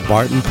Annual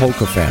Barton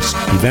Polka Fest.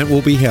 Event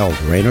will be held,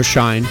 rain or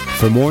shine.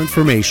 For more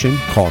information,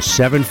 call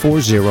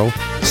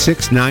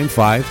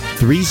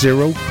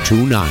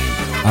 740-695-3029.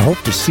 I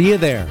hope to see you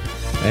there.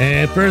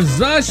 And for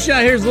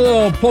Zasha, here's a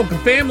little Polka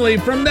Family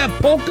from that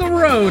Polka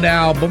Road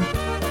album.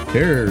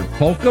 Here's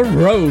Polka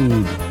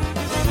Road.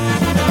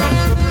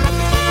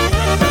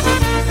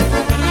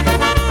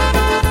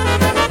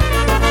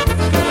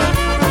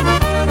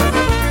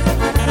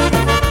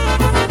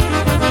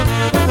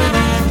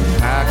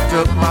 Packed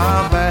up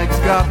my bags,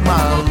 got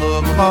my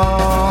look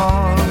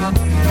on,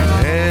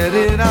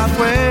 headed out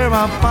where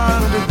I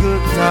find a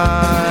good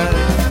time.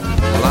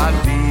 Well, I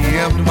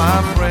DM'd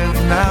my friends,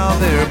 now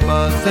they're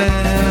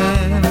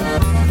buzzing.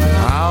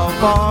 How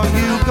far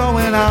you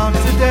going out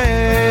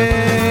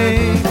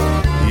today?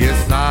 Yes,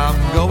 I'm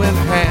going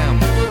ham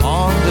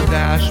on the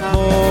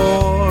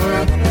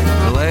dashboard,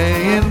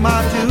 playing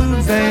my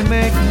tunes, they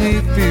make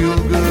me feel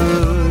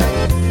good.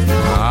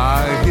 I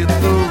hit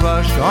the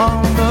rush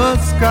on the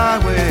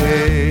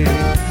skyway,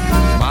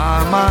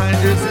 my mind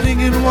is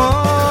thinking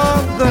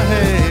what the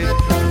heck.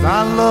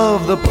 I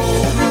love the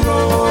polka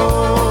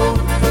road,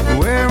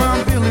 where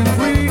I'm feeling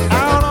free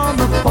out on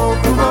the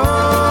polka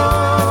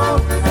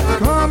road.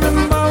 Come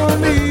and follow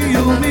me,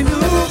 you'll meet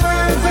new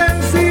friends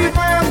and see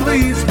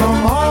families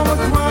from all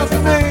across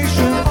the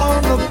nation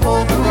on the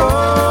polka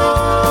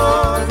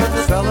road.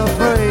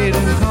 Celebrate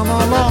and come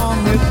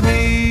along with me.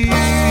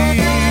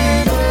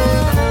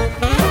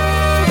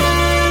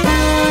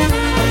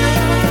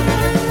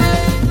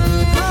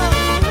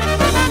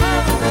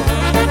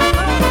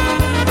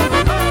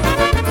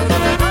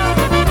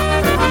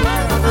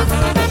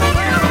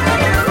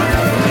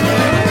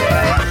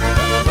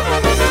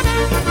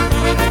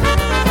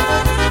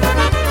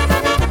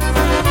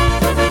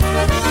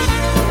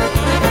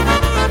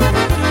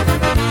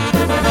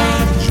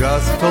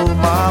 Just told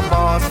my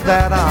boss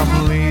that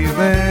I'm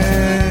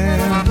leaving,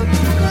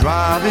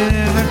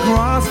 driving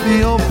across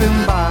the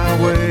open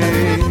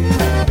byway.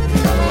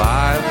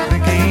 I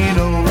think he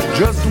knows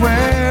just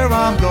where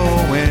I'm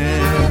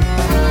going,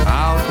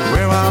 out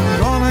where I'm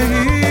gonna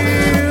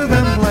hear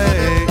them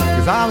play.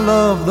 'Cause I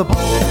love the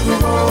polka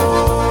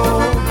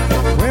road,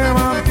 where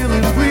I'm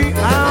feeling free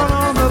out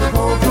on the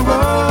polka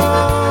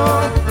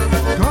road.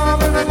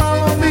 Come and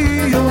follow me,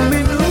 you'll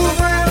meet new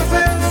friends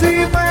and see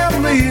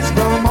families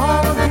from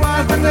all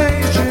across the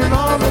nation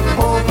on the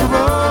polka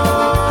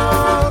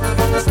road.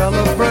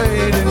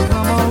 Celebrate and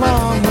come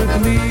along with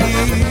me.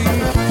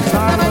 'Cause I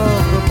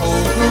love the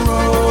polka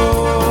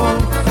road,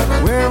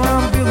 where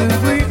I'm feeling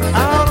free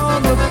out on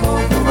the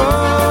polka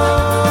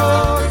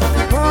road.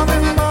 Come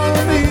and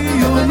follow me,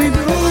 you'll meet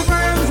new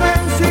friends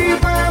and see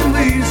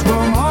families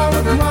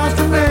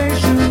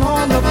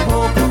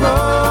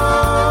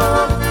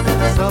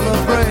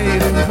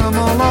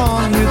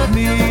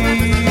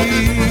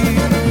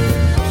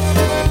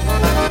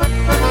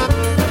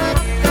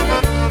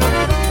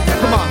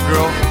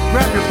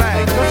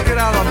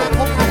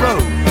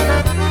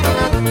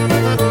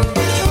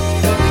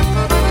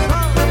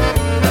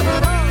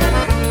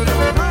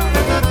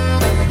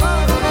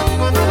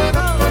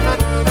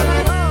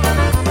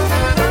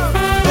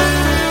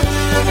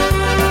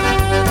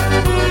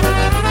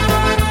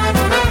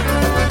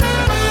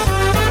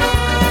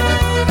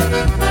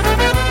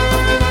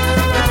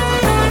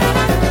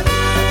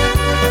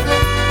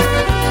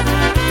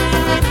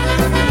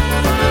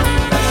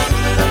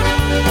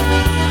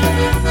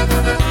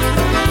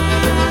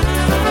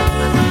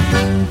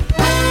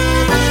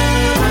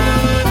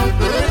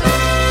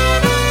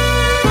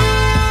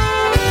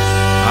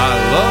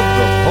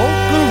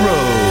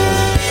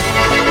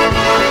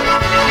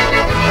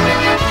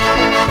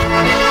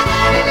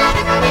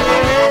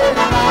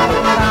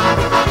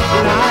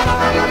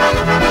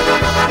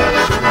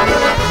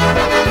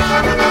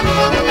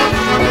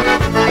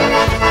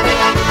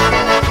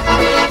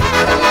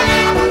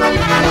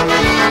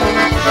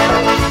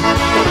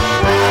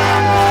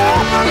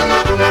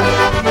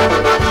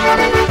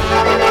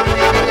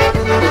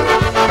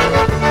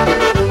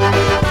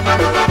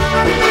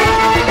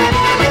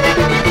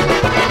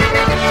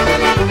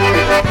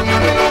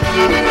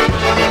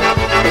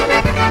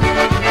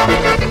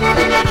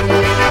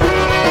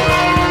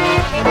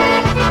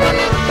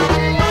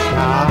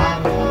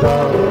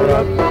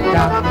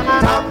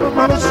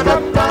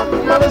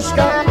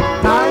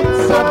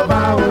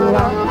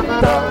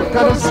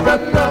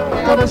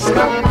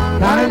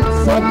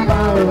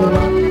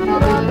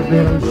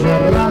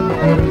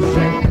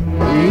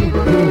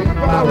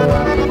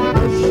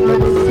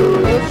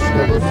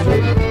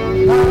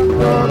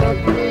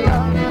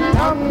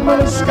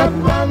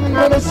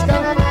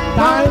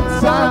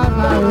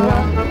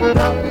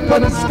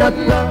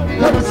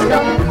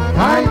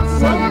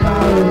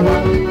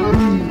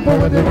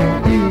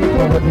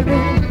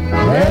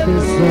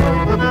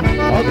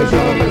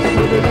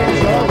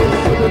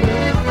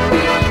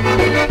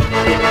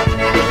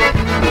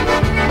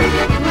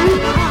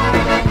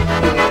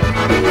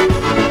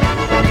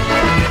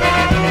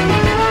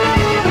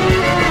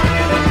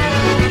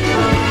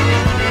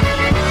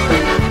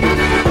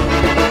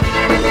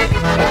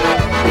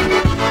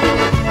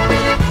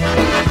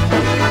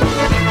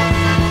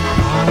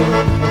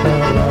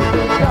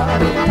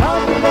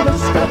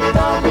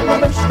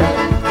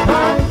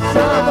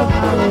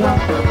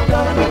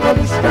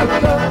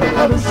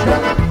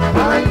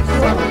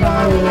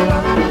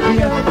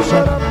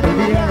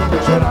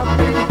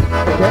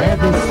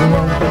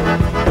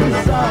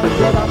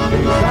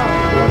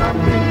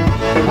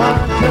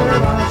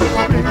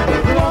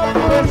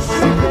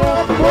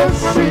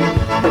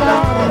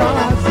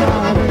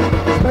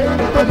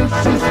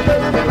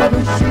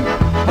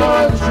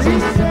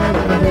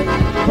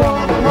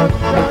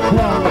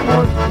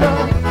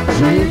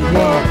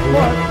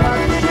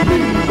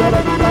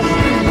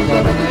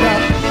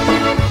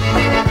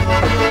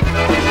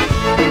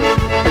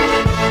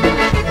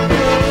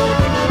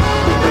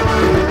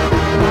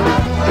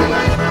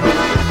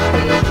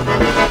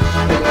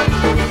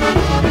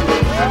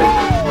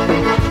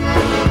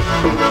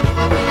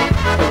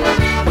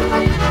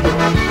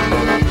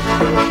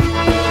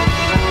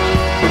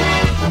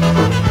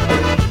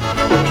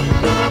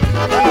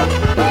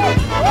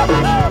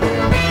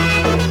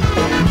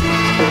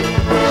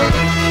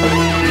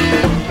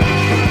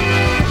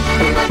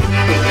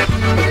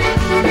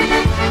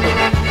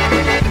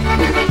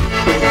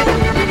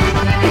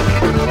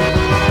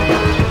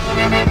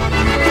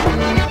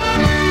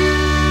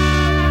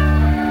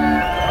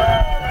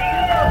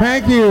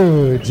Thank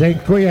you, Jane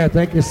Kuya.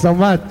 Thank you so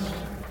much.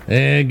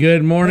 And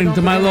good morning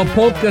to my little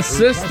polka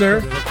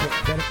sister.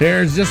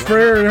 Here's just for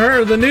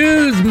her the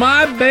news,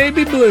 my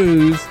baby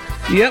blues.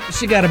 Yep,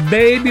 she got a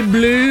baby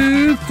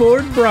blue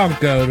Ford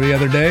Bronco the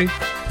other day.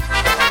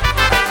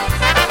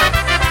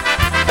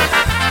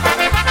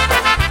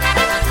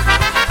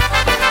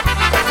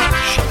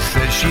 She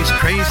says she's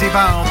crazy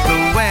about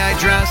the way I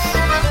dress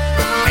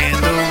and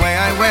the way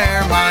I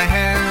wear my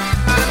hair.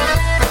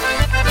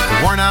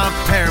 The worn out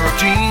pair of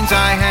jeans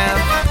I have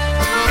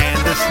and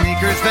the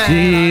sneakers that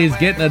She's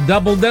getting a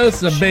double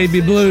dose of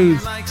baby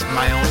blues.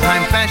 my old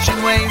time fashion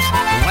ways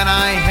when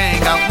I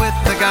hang out with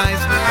the guys,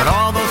 but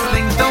all those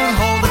things don't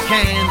hold a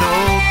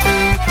candle to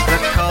the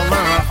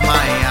color of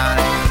my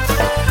eyes.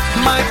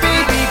 My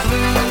baby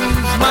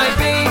blues, my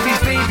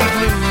baby's baby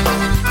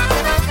blues,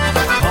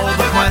 all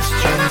the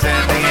questions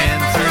and the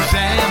answers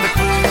and the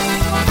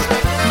clues.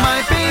 My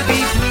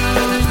baby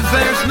blues,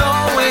 there's no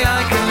way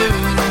I can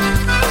lose.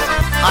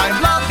 I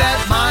love that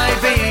my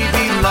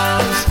baby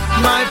loves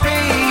my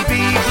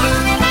baby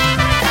blues.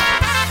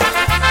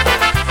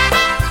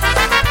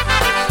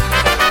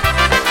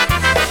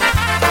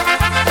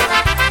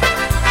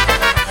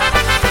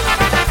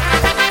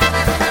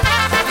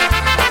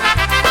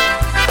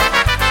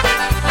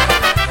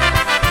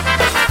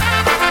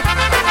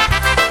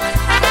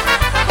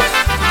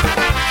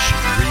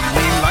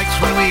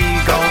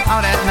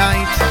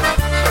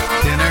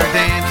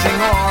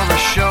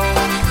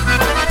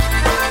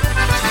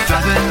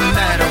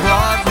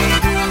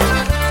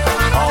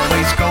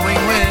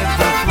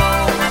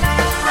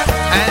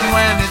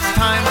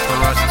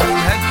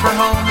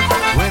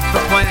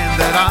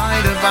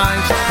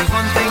 There's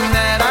one thing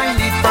that I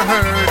need for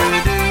her to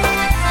do,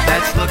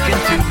 that's look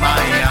into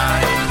my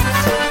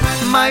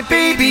eyes. My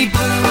baby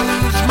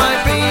blues, my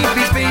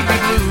baby's baby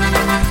blues,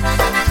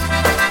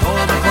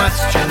 all the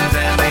questions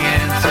and the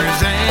answers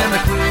and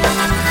the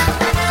clues.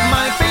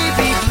 My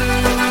baby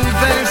blues,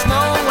 there's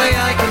no way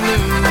I can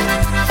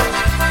lose.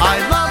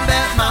 I love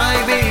that my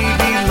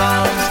baby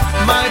loves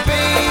my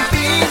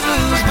baby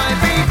blues, my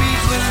baby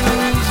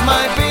blues,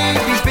 my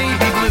baby's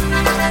baby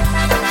blues.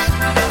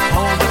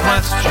 All the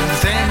questions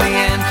and the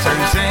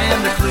answers and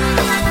the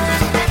clues.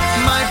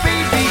 My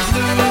baby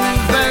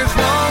blues, there's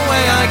no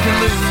way I can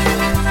lose.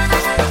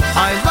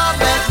 I love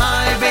that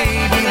my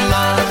baby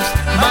loves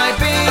my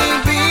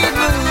baby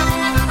blues.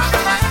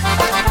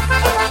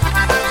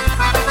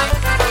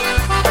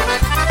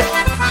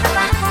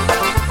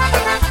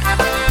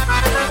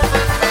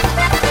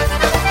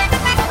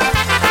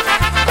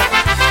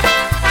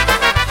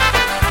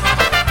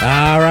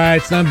 All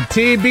right, some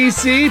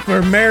TBC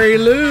for Mary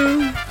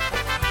Lou.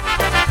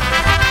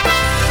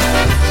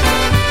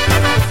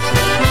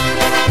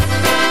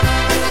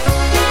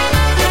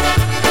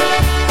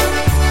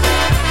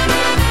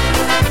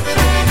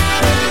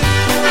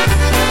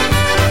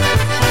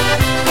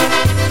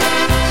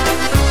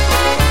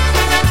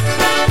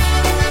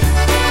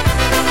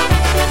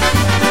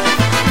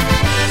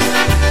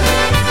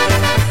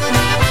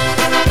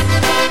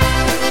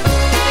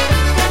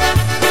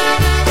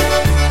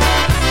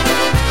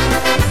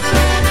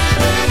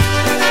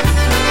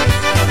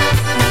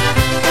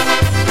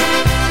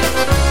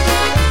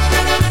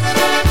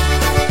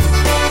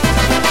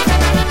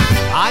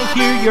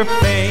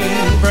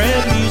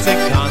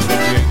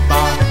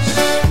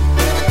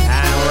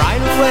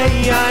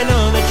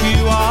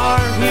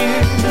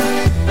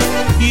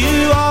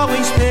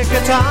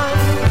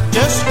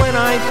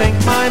 I think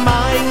my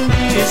mind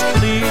is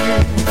clear.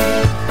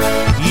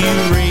 You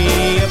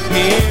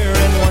reappear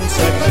and once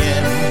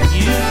again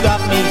you got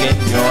me in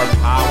your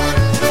power.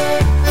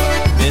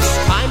 This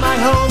time I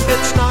hope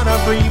it's not a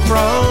brief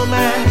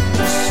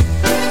romance,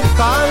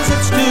 'cause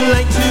it's too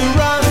late to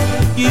run.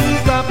 You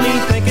got me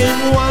thinking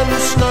one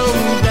slow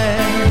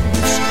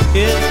dance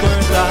is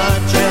worth a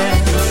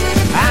chance.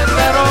 And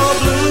that old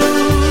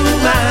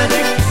blue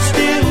magic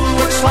still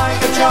works like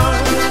a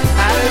charm,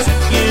 as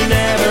if you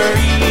never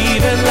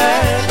even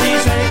left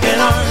these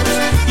aching arms.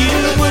 You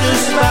put a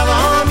spell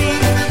on me,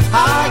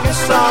 I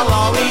guess I'll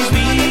always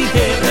be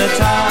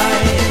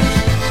hypnotized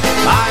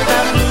by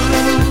that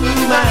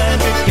blue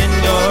magic in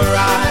your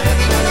eyes.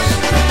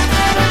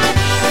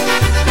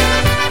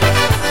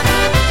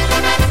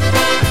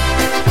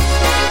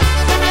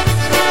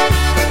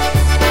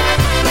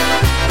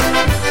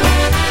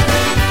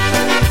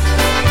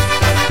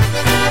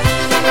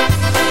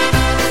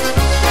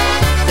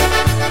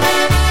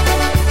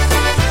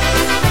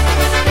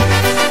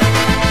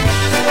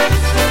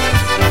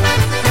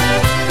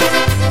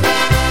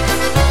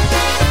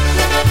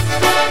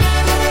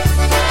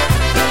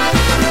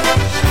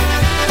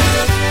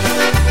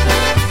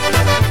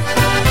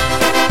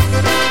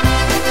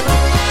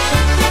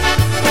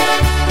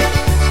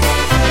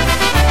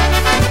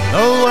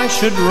 I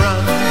should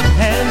run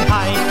and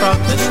hide from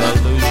this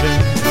illusion.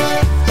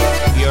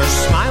 Your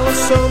smile is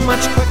so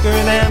much quicker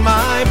than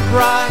my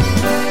pride.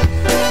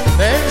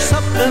 There's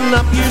something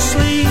up your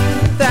sleeve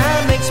that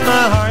makes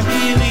my heart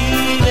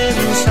believe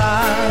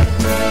inside.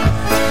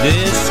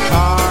 This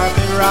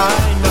carpet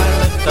ride might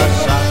lift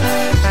us up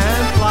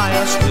and fly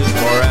us to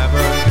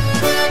forever,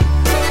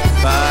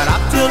 but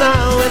up till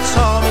now it's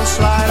all been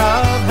sleight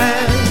of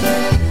hand.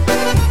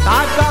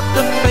 I've got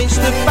the face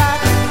to back,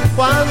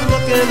 one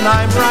look and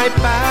I'm right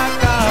back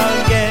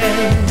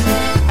again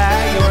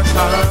at your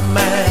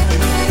command.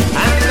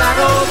 And that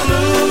old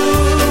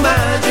blue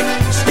magic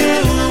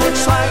still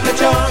works like a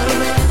charm,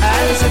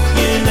 as if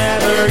you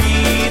never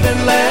even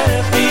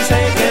left these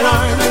aching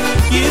arms.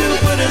 You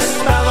put a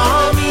spell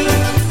on me,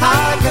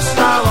 I guess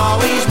I'll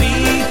always be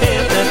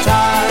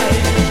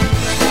hypnotized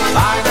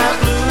by that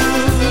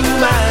blue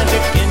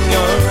magic in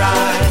your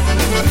eyes.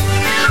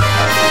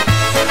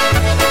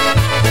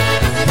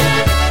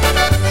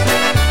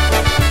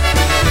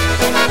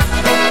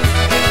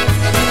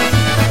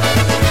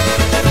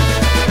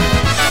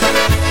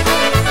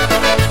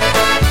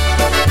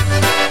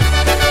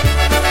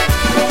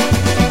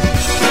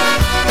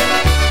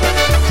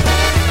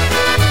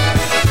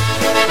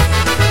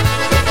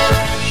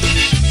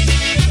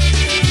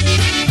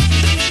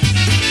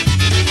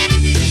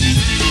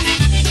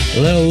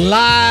 Little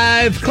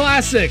live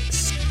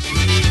classics.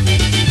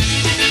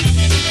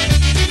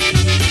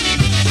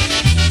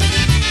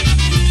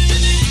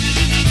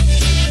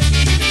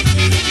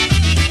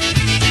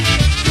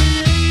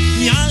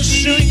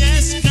 Jasiu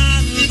jest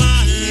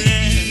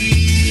karwale,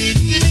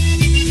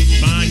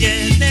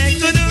 panienek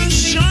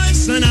duszoj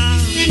zna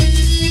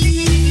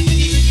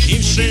i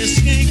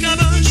wszystkich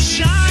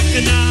gaboszach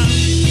nam.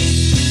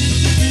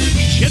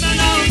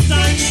 Jedną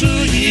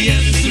tańcuje,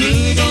 z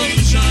drugą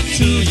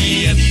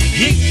żartuje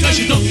i ktoś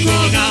do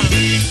koga.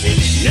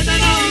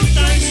 Jedną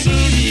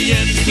tańcuje,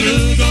 z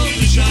drugą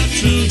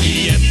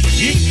żartuje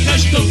i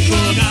ktoś do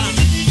koga.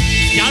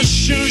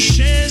 Jasiu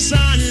się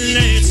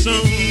zalecą,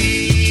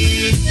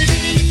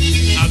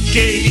 a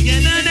kiedy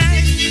jeden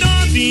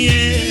to wie,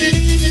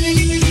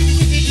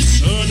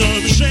 co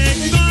dobrze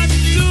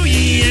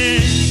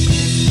gotuje.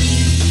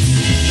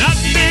 Na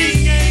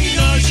pełnej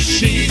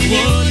gości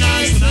głona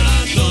z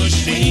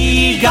radości.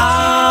 We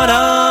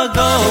gotta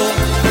go,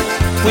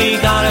 we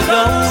gotta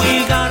go, we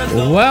gotta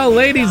go. Well,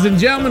 ladies and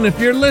gentlemen, if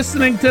you're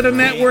listening to the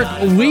network,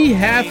 we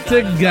have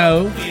to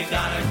go.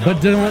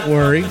 But don't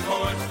worry.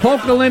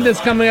 Polka Linda's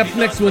coming up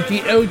next with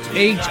the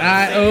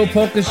HIO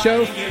Polka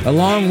Show,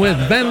 along with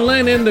Ben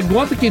Lynn in the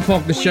Guantaki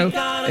Polka Show.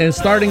 And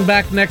starting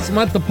back next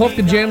month, the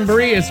Polka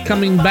Jamboree is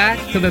coming back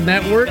to the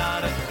network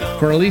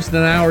for at least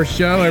an hour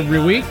show every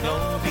week.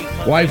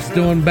 Wife's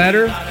doing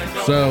better,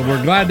 so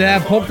we're glad to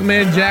have Polka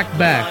Man Jack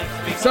back.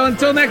 So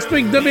until next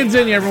week, do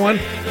widzenia, everyone.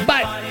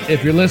 But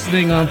if you're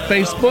listening on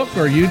Facebook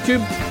or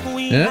YouTube,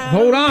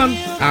 hold on.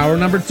 Hour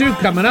number 2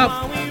 coming up.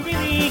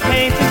 We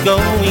came to go,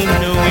 we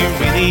knew we were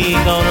really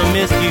gonna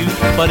miss you,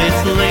 but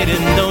it's late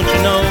and don't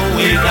you know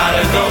we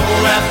gotta go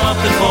wrap up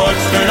the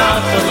cords, turn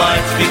out the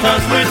lights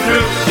because we're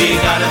through. We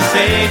gotta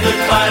say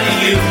goodbye to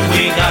you,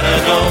 we gotta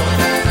go.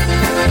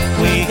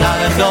 We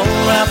gotta go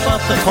wrap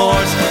up the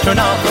cords, turn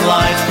out the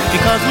lights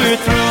because we're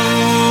through.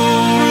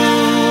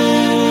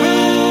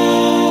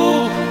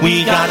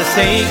 We gotta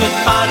say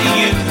goodbye to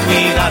you, we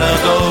gotta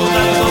go.